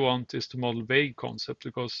you really want is to model vague concepts,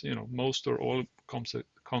 because most or all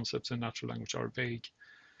concepts in natural language are vague.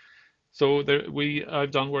 So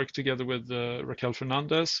I've done work together with Raquel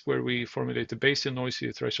Fernandez, where we formulate a Bayesian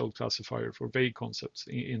noisy threshold classifier for vague concepts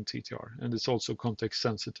in TTR, and it's also context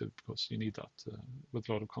sensitive because you need that with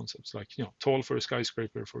a lot of concepts like tall for a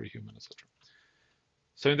skyscraper for a human, etc.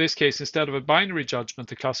 So in this case, instead of a binary judgment,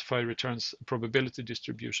 the classifier returns a probability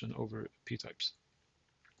distribution over p-types.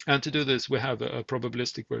 And to do this, we have a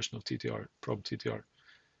probabilistic version of TTR, prob-TTR.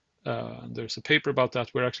 And there's a paper about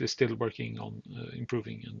that. We're actually still working on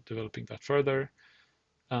improving and developing that further.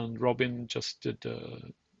 And Robin just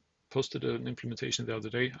posted an implementation the other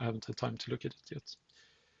day. I haven't had time to look at it yet.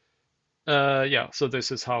 So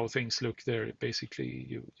this is how things look there.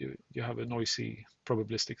 Basically, you have a noisy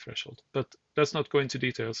probabilistic threshold. But let's not go into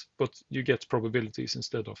details, but you get probabilities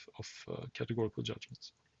instead of categorical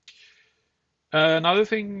judgments. Another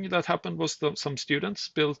thing that happened was that some students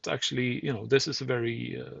built actually, this is a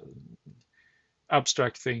very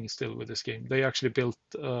abstract thing still with this game. They actually built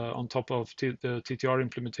on top of the TTR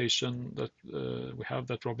implementation that we have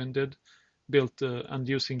that Robin did, built and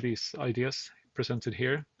using these ideas presented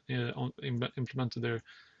here, implemented there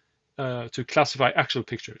to classify actual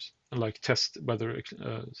pictures and like test whether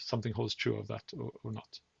something holds true of that or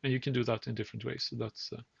not. And you can do that in different ways. So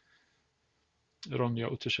that's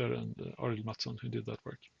Ronja Utterscher and Avril who did that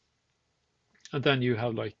work. And then you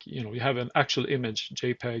have like, you have an actual image,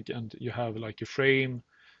 JPEG, and you have like a frame,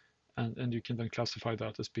 and you can then classify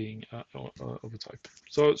that as being of a type.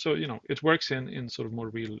 So it works in sort of more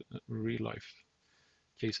real life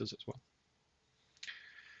cases as well.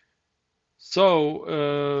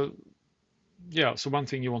 So so one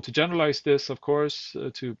thing you want to generalize this, of course,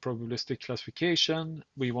 to probabilistic classification.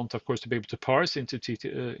 We want, of course, to be able to parse into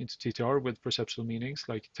TTR with perceptual meanings,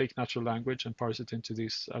 like take natural language and parse it into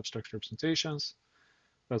these abstract representations.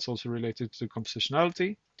 That's also related to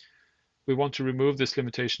compositionality. We want to remove this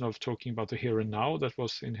limitation of talking about the here and now that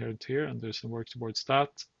was inherent here, and there's some work towards that.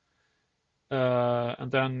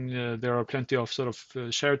 And then there are plenty of sort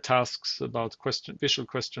of shared tasks about visual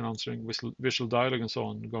question answering, visual dialogue, and so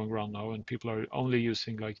on going around now. And people are only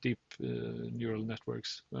using like deep neural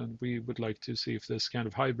networks. And we would like to see if this kind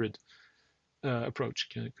of hybrid approach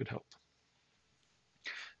could help.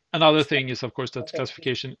 Another thing is, of course, that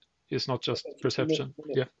classification is not just perception.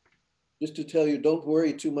 Yeah. Just to tell you, don't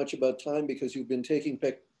worry too much about time because you've been taking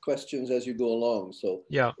questions as you go along. So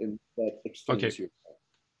yeah, that extends okay. your time.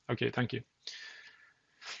 Okay, thank you.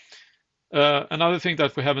 Another thing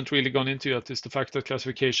that we haven't really gone into yet is the fact that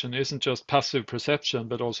classification isn't just passive perception,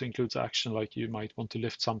 but also includes action, like you might want to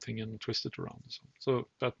lift something and twist it around. So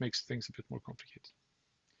that makes things a bit more complicated.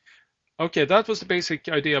 Okay, that was the basic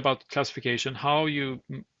idea about classification, how you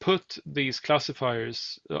put these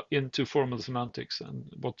classifiers into formal semantics and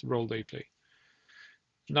what role they play.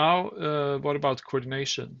 Now, what about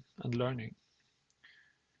coordination and learning?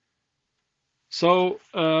 So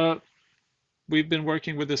we've been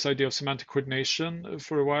working with this idea of semantic coordination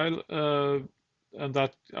for a while, and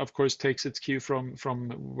that, of course, takes its cue from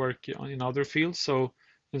work in other fields. So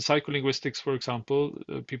in psycholinguistics, for example,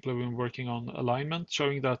 people have been working on alignment,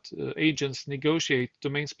 showing that agents negotiate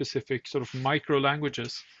domain-specific sort of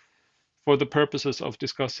micro-languages for the purposes of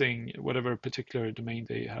discussing whatever particular domain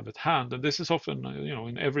they have at hand. And this is often,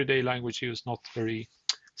 in everyday language use, not very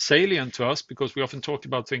salient to us because we often talk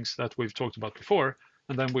about things that we've talked about before,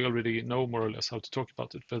 and then we already know more or less how to talk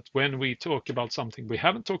about it. But when we talk about something we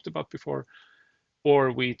haven't talked about before,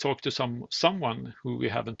 or we talk to someone who we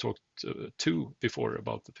haven't talked to before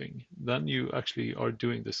about the thing, then you actually are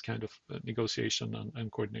doing this kind of negotiation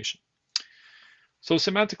and coordination. So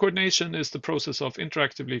semantic coordination is the process of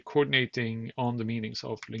interactively coordinating on the meanings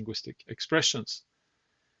of linguistic expressions.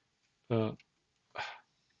 Sorry,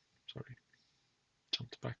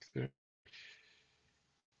 jumped back there.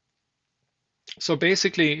 So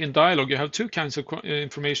basically, in dialogue, you have two kinds of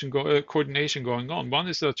coordination going on. One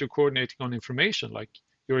is that you're coordinating on information, like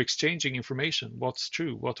you're exchanging information. What's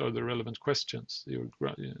true? What are the relevant questions?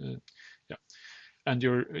 And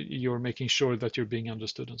you're making sure that you're being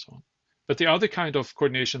understood and so on. But the other kind of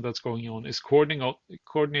coordination that's going on is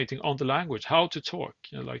coordinating on the language, how to talk,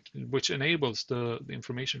 which enables the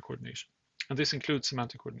information coordination. And this includes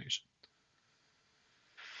semantic coordination.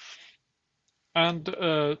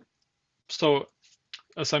 And so,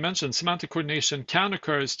 as I mentioned, semantic coordination can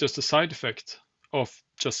occur as just a side effect of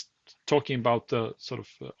just talking about the sort of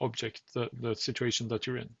object, the situation that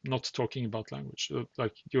you're in, not talking about language.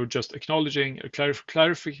 Like you're just acknowledging,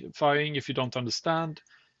 clarifying if you don't understand,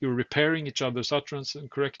 you're repairing each other's utterance and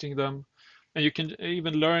correcting them. And you can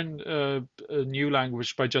even learn a new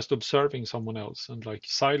language by just observing someone else and like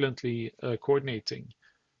silently coordinating.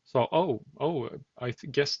 So, I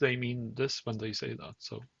guess they mean this when they say that.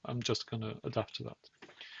 So I'm just going to adapt to that,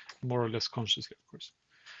 more or less consciously, of course.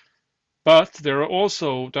 But there are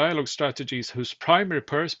also dialogue strategies whose primary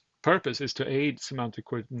purpose is to aid semantic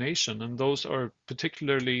coordination. And those are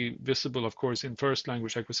particularly visible, of course, in first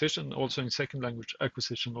language acquisition, also in second language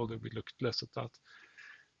acquisition, although we looked less at that.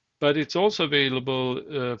 But it's also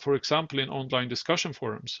available, for example, in online discussion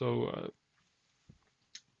forums. So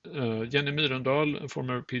Jenny Myrendal, a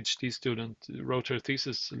former PhD student, wrote her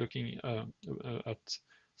thesis looking at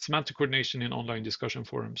semantic coordination in online discussion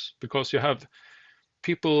forums, because you have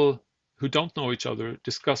people who don't know each other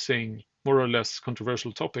discussing more or less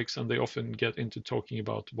controversial topics, and they often get into talking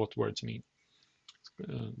about what words mean.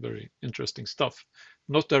 Very interesting stuff.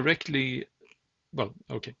 Not directly, well,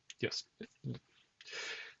 okay, yes.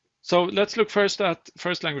 So let's look first at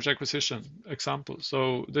first language acquisition example.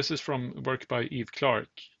 So this is from work by Eve Clark.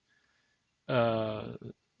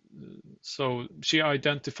 So she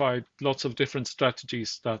identified lots of different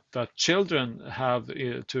strategies that children have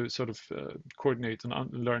to sort of coordinate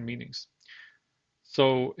and learn meanings.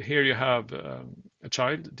 So here you have a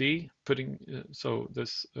child, D, putting, so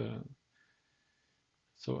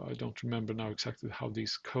I don't remember now exactly how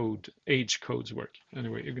these age codes work.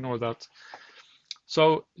 Anyway, ignore that.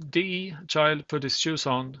 So D, child, put his shoes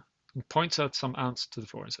on and points at some ants to the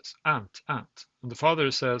floor and says, ant, ant. And the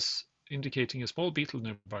father says, indicating a small beetle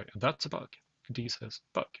nearby, and that's a bug. D says,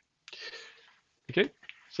 bug. Okay,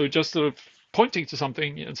 so just sort of pointing to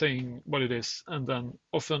something and saying what it is, and then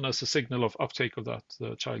often as a signal of uptake of that,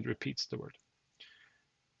 the child repeats the word.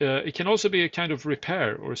 It can also be a kind of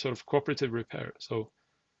repair or sort of cooperative repair. So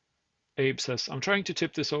Abe says, I'm trying to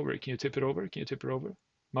tip this over. Can you tip it over? Can you tip it over?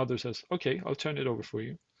 Mother says, okay, I'll turn it over for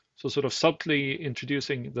you. So sort of subtly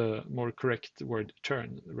introducing the more correct word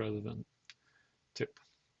turn rather than tip.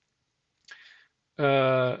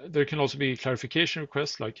 There can also be clarification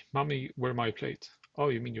requests like, Mommy, where my plate? Oh,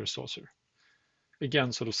 you mean your saucer.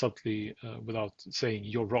 again, sort of subtly, without saying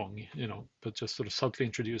you're wrong, you know, but just sort of subtly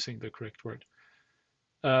introducing the correct word.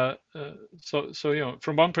 So you know,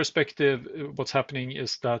 from one perspective, what's happening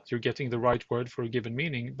is that you're getting the right word for a given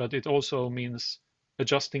meaning, but it also means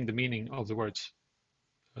adjusting the meaning of the words,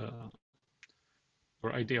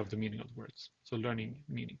 or idea of the meaning of the words. So learning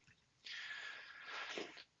meaning.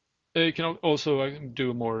 You can also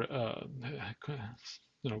do more,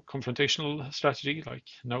 you know, confrontational strategy, like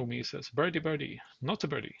Naomi says, birdie, birdie, not a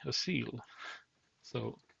birdie, a seal.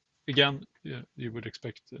 So again, you would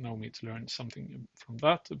expect Naomi to learn something from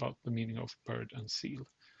that about the meaning of bird and seal.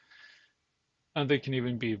 And they can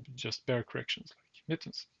even be just bare corrections, like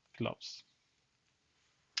mittens, gloves.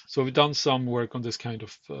 So we've done some work on this kind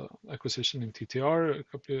of acquisition in TTR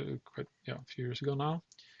a few years ago now.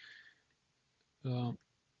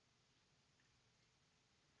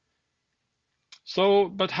 So,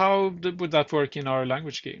 but how would that work in our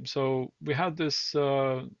language game? So we had this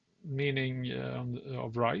meaning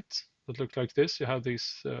of right that looked like this. You have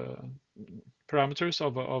these parameters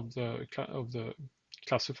of the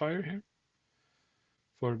classifier here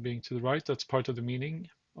for being to the right. That's part of the meaning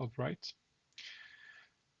of right.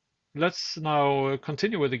 Let's now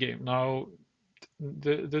continue with the game. Now,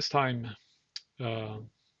 this time,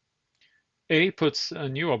 A puts a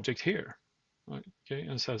new object here, okay,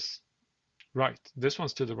 and says right. This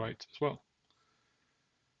one's to the right as well.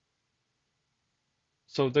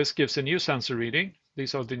 So this gives a new sensor reading.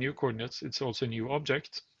 These are the new coordinates. It's also a new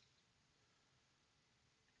object.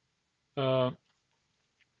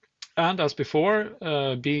 And as before,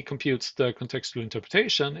 B computes the contextual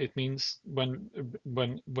interpretation. It means when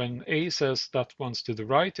A says that one's to the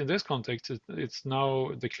right, in this context, it's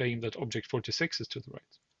now the claim that object 46 is to the right.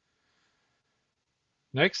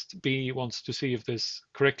 Next, B wants to see if this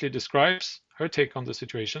correctly describes her take on the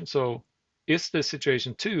situation. So is the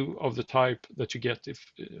situation 2 of the type that you get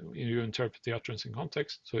if you interpret the utterance in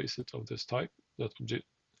context? So is it of this type?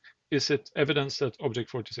 Is it evidence that object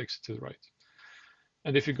 46 is to the right?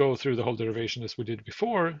 And if you go through the whole derivation as we did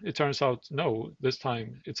before, it turns out, no, this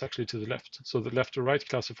time it's actually to the left. So the left to right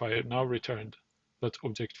classifier now returned that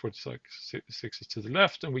object 46 is to the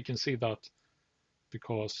left. And we can see that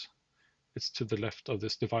because it's to the left of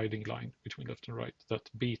this dividing line between left and right that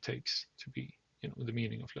B takes to be, you know, the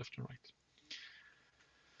meaning of left and right.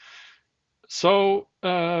 So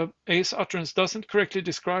A's utterance doesn't correctly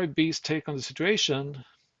describe B's take on the situation,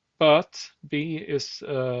 but B is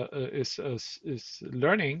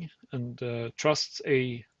learning and trusts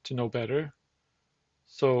A to know better.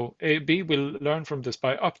 So B will learn from this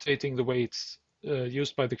by updating the weights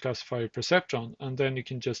used by the classifier perceptron, and then you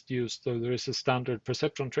can just use there is a standard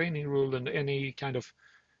perceptron training rule, and any kind of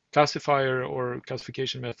classifier or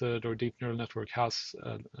classification method or deep neural network has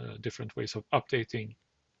different ways of updating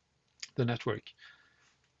the network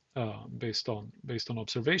based on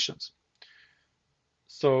observations.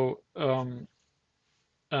 So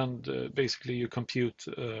basically you compute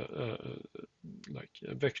like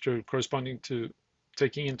a vector corresponding to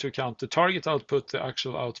taking into account the target output, the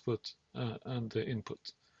actual output, and the input.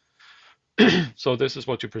 So this is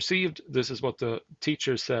what you perceived, this is what the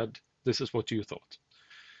teacher said, this is what you thought.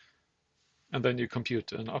 And then you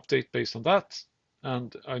compute an update based on that.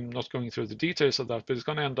 And I'm not going through the details of that, but it's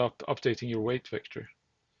going to end up updating your weight vector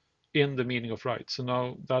in the meaning of right. So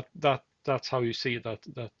now that's how you see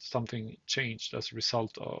that something changed as a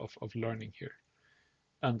result of learning here.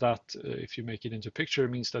 And that, if you make it into a picture,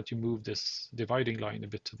 means that you move this dividing line a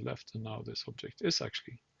bit to the left, and now this object is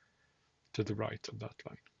actually to the right of that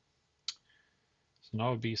line. So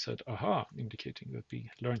now B said, aha, indicating that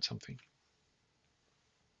B learned something.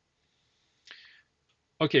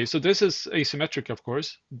 Okay, so this is asymmetric, of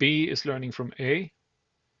course. B is learning from A.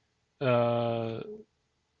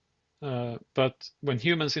 But when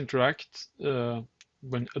humans interact,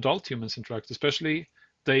 when adult humans interact especially,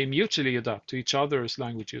 they mutually adapt to each other's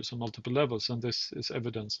language use on multiple levels, and this is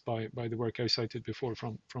evidenced by the work I cited before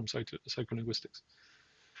from psycholinguistics.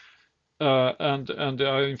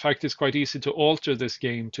 In fact, it's quite easy to alter this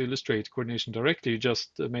game to illustrate coordination directly. You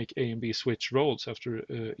just make A and B switch roles after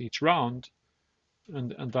each round,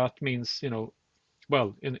 and that means, you know,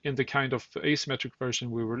 well, in the kind of asymmetric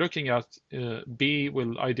version we were looking at, B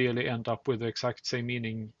will ideally end up with the exact same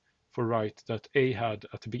meaning for right that A had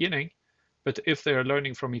at the beginning. But if they are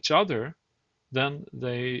learning from each other, then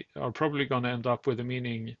they are probably going to end up with a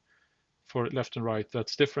meaning for left and right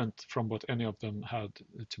that's different from what any of them had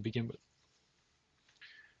to begin with.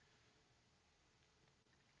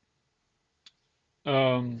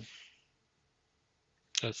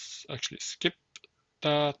 Let's actually skip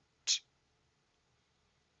that.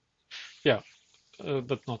 Yeah,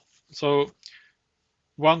 but not. So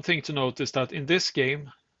one thing to note is that in this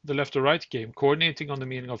game, the left or right game, coordinating on the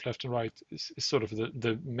meaning of left and right is sort of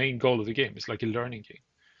the main goal of the game. It's like a learning game.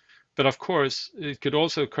 But of course, it could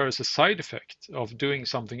also occur as a side effect of doing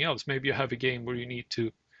something else. Maybe you have a game where you need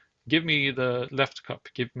to give me the left cup,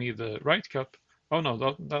 give me the right cup. Oh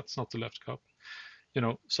no, that's not the left cup.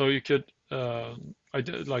 So you could,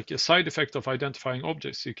 like a side effect of identifying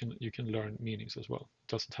objects, you can learn meanings as well.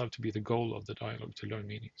 It doesn't have to be the goal of the dialogue to learn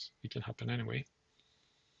meanings. It can happen anyway.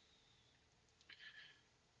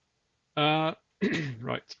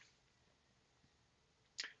 Right.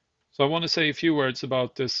 So I want to say a few words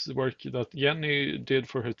about this work that Jenny did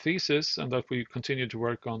for her thesis and that we continued to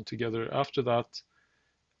work on together after that.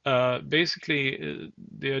 Basically,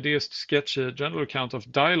 the idea is to sketch a general account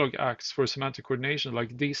of dialogue acts for semantic coordination,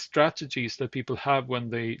 like these strategies that people have when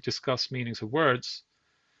they discuss meanings of words.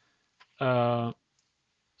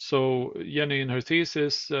 So Jenny in her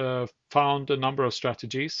thesis found a number of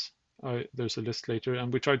strategies. There's a list later,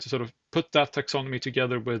 and we tried to sort of put that taxonomy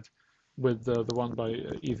together with the one by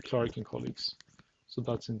Eve Clark and colleagues. So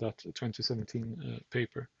that's in that 2017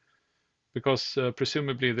 paper. Because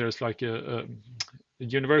presumably there's like a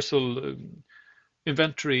universal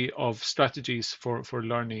inventory of strategies for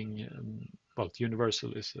learning. Well,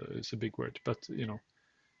 universal is a big word, but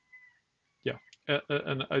yeah,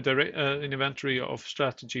 an inventory of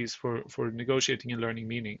strategies for negotiating and learning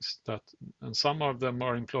meanings. And some of them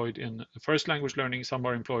are employed in first language learning, some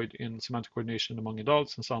are employed in semantic coordination among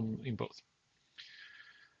adults, and some in both.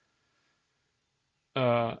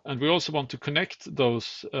 And we also want to connect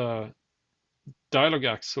those dialogue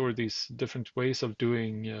acts, or these different ways of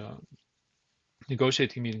doing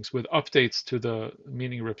negotiating meanings, with updates to the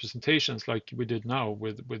meaning representations, like we did now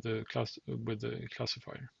with the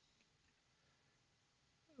classifier.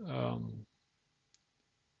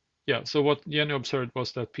 Yeah, so what Jenny observed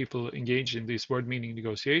was that people engage in these word meaning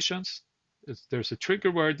negotiations. There's a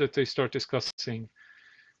trigger word that they start discussing,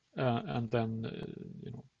 and then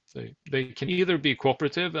they can either be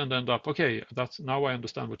cooperative and end up, okay, now I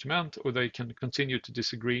understand what you meant, or they can continue to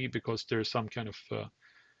disagree because there's some kind of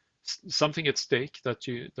something at stake that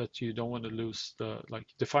you don't want to lose. Like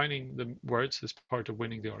defining the words is part of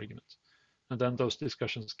winning the argument, and then those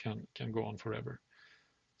discussions can go on forever.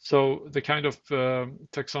 So the kind of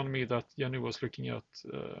taxonomy that Jenny was looking at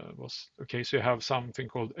was, okay, so you have something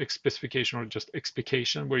called expecification or just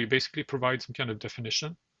explication, where you basically provide some kind of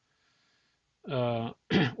definition.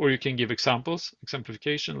 Or you can give examples,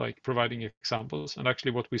 exemplification, like providing examples. And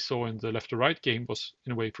actually what we saw in the left or right game was,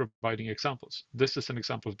 in a way, providing examples. This is an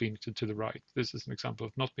example of being to the right. This is an example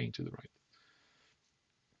of not being to the right.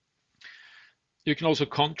 You can also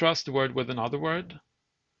contrast the word with another word.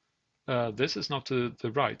 This is not to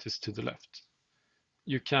the right, it's to the left.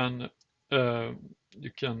 You can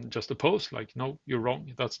just oppose, like, no, you're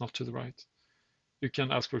wrong, that's not to the right. You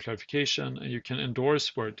can ask for clarification, and you can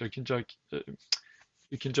endorse word. You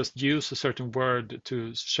can just use a certain word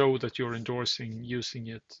to show that you're endorsing using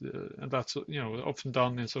it, and that's often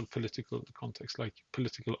done in sort of political context, like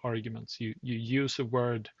political arguments. You use a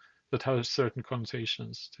word that has certain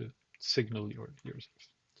connotations to signal yourself.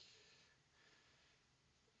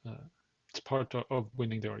 It's part of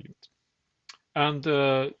winning the argument. And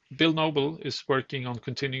Bill Noble is working on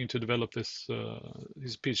continuing to develop this,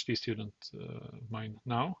 his PhD student of mine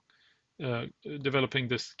now, developing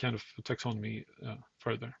this kind of taxonomy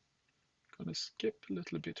further. I'm going to skip a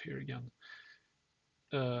little bit here again.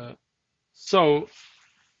 So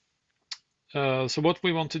what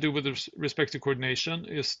we want to do with respect to coordination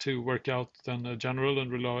is to work out then a general and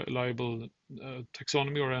reliable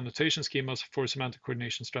taxonomy or annotation schemas for semantic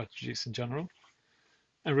coordination strategies in general,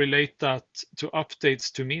 and relate that to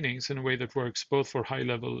updates to meanings in a way that works both for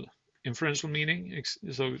high-level inferential meaning,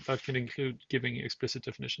 so that can include giving explicit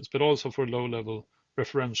definitions, but also for low-level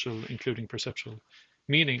referential, including perceptual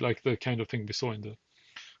meaning, like the kind of thing we saw in the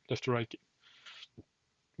left to right.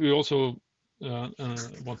 We also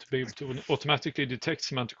want to be able to automatically detect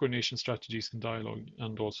semantic coordination strategies in dialogue,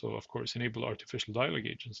 and also, of course, enable artificial dialogue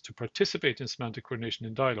agents to participate in semantic coordination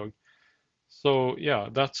in dialogue. So yeah,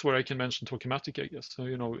 that's where I can mention Tokimatic, I guess. So,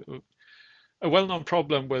 a well-known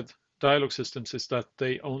problem with dialogue systems is that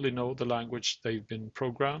they only know the language they've been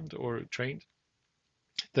programmed or trained.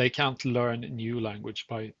 They can't learn new language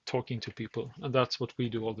by talking to people, and that's what we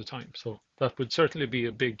do all the time. So that would certainly be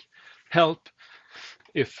a big help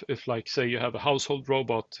if like, say, you have a household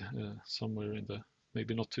robot somewhere in the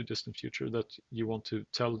maybe not too distant future that you want to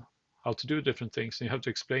tell how to do different things, and you have to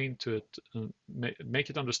explain to it and make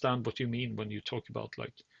it understand what you mean when you talk about,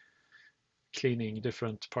 like, cleaning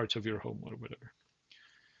different parts of your home or whatever.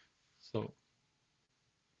 So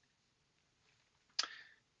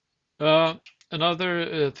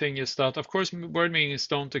Another thing is that, of course, word meanings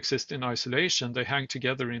don't exist in isolation. They hang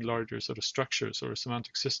together in larger sort of structures or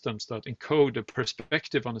semantic systems that encode a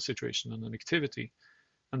perspective on a situation and an activity.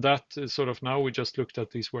 And that is sort of, now we just looked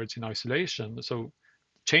at these words in isolation. So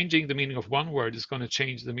changing the meaning of one word is going to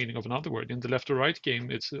change the meaning of another word. In the left or right game,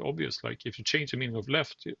 it's obvious. Like if you change the meaning of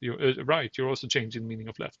left, right, you're also changing the meaning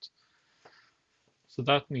of left. So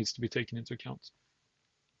that needs to be taken into account.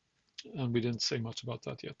 And we didn't say much about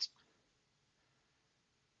that yet.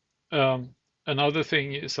 Another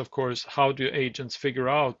thing is, of course, how do agents figure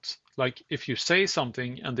out, like if you say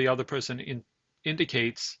something and the other person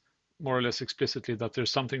indicates more or less explicitly that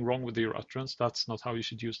there's something wrong with your utterance, that's not how you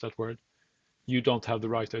should use that word. You don't have the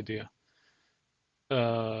right idea.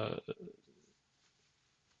 Right,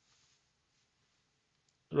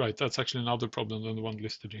 that's actually another problem than the one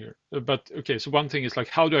listed here. But okay, so one thing is like,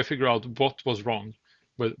 how do I figure out what was wrong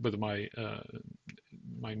with my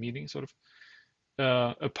my meaning, sort of?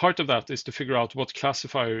 A part of that is to figure out what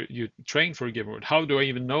classifier you train for a given word. How do I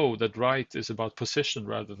even know that right is about position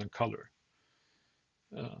rather than color?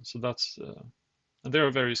 So that's, and there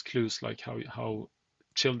are various clues like how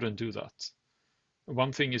children do that.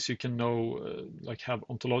 One thing is you can know, like have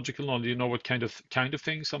ontological knowledge. You know what kind of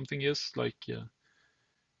thing something is. Like, yeah,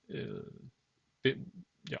 you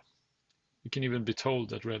can even be told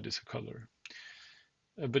that red is a color.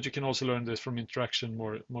 But you can also learn this from interaction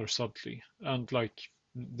more subtly. And like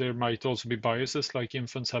there might also be biases, like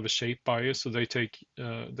infants have a shape bias, so they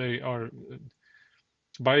are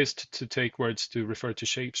biased to take words to refer to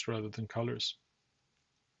shapes rather than colors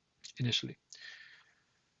initially.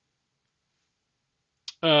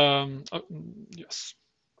 Yes.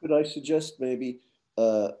 Could I suggest maybe,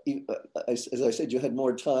 as I said, you had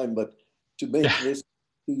more time, but to make this,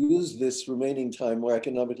 to use this remaining time more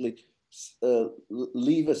economically,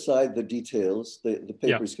 leave aside the details, the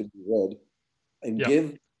papers can be read, and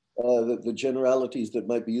give the generalities that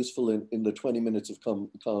might be useful in the 20 minutes of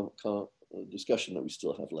discussion that we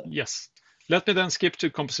still have left. Yes. Let me then skip to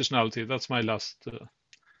compositionality. That's my last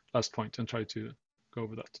point, and try to go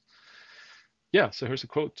over that. Yeah, so here's a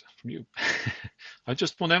quote from you. I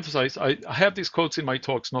just want to emphasize, I have these quotes in my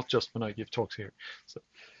talks, not just when I give talks here.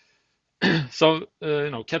 So,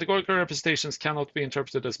 categorical representations cannot be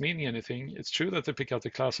interpreted as meaning anything. It's true that they pick out the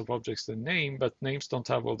class of objects they name, but names don't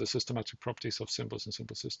have all the systematic properties of symbols in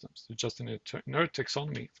simple systems. They're just an inert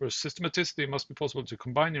taxonomy. For systematicity, it must be possible to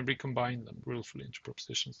combine and recombine them willfully into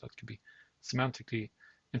propositions that can be semantically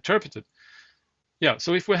interpreted. Yeah,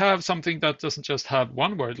 so if we have something that doesn't just have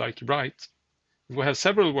one word, like right, if we have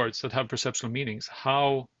several words that have perceptual meanings,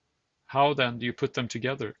 how then do you put them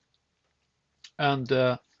together? And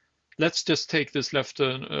let's just take this left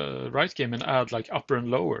and right game and add like upper and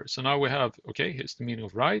lower. So now we have, okay, here's the meaning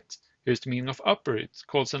of right, here's the meaning of upper. It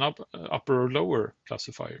calls an upper or lower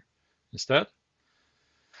classifier instead.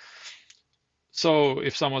 So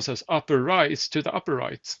if someone says upper right, it's to the upper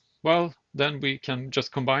right. Well, then we can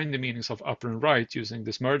just combine the meanings of upper and right using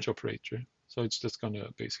this merge operator. So it's just going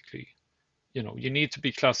to basically, you need to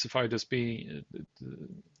be classified as being,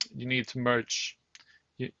 you need to merge,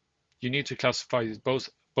 you need to classify both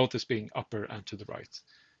as being upper and to the right.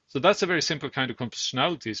 So that's a very simple kind of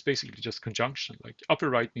compositionality. It's basically just conjunction. Like upper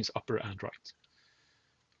right means upper and right,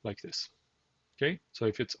 like this. Okay, so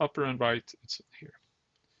if it's upper and right, it's here.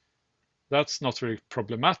 That's not very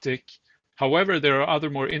problematic. However, there are other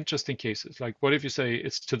more interesting cases. Like what if you say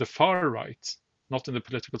it's to the far right, not in the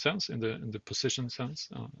political sense, in the position sense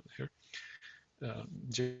here,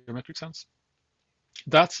 geometric sense.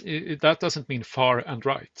 That doesn't mean far and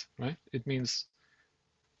right, right? It means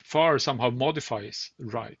far somehow modifies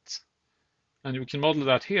right. And you can model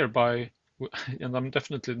that here by, and I'm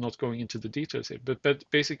definitely not going into the details here, but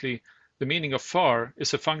basically the meaning of far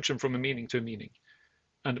is a function from a meaning to a meaning.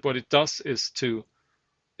 And what it does is to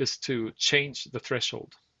change the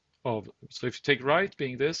threshold of, so if you take right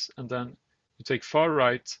being this, and then you take far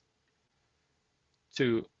right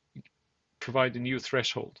to provide a new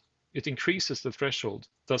threshold, it increases the threshold,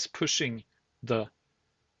 thus pushing the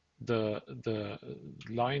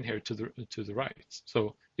line here to the right.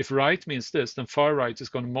 So if right means this, then far right is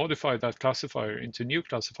going to modify that classifier into a new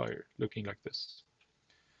classifier looking like this.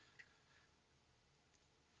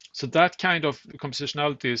 So that kind of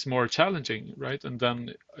compositionality is more challenging, right? And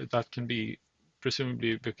then that can be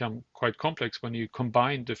presumably become quite complex when you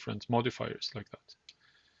combine different modifiers like that.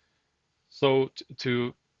 So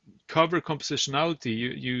to cover compositionality,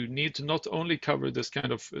 you need to not only cover this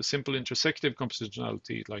kind of simple intersective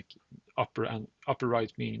compositionality, like upper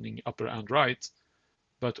right meaning upper and right,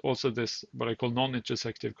 but also this what I call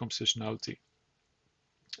non-intersective compositionality,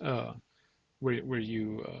 where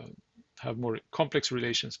you have more complex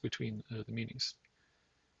relations between the meanings.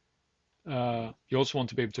 You also want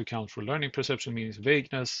to be able to account for learning perception meanings,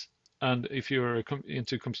 vagueness, and if you're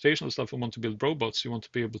into computational stuff and want to build robots, you want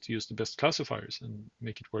to be able to use the best classifiers and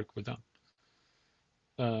make it work with them.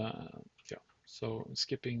 Yeah, so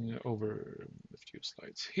skipping over a few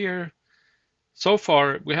slides here. So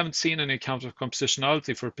far, we haven't seen any account of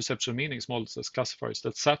compositionality for perceptual meanings models as classifiers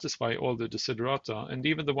that satisfy all the desiderata, and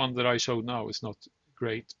even the one that I showed now is not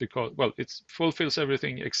great because, well, it fulfills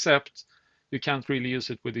everything except you can't really use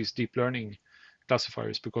it with these deep learning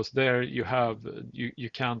classifiers because there you have you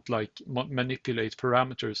can't like manipulate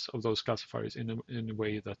parameters of those classifiers in a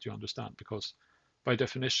way that you understand, because by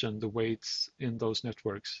definition the weights in those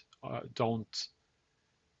networks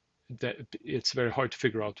it's very hard to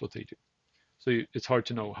figure out what they do. So it's hard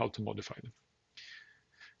to know how to modify them.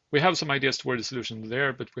 We have some ideas toward the solution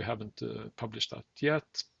there, but we haven't published that yet.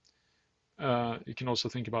 You can also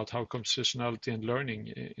think about how compositionality and learning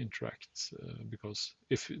interact, because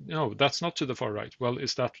if no, that's not to the far right. Well,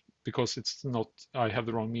 is that because it's not, I have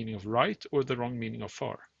the wrong meaning of right or the wrong meaning of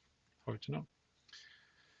far? Hard to know.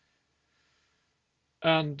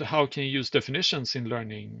 And how can you use definitions in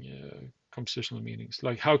learning compositional meanings?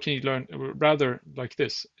 Like how can you learn, rather like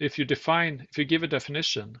this, if you give a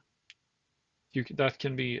definition, that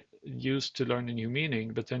can be used to learn a new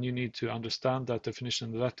meaning, but then you need to understand that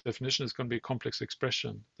definition. That definition is going to be a complex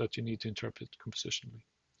expression that you need to interpret compositionally.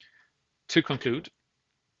 To conclude,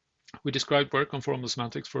 we described work on formal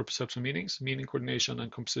semantics for perceptual meanings, meaning coordination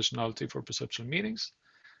and compositionality for perceptual meanings.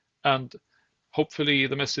 And hopefully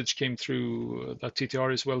the message came through that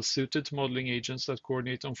TTR is well suited to modeling agents that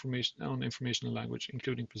coordinate on informational language,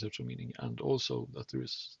 including perceptual meaning, and also that there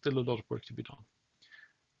is still a lot of work to be done.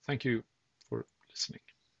 Thank you for listening.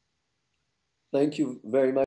 Thank you very much.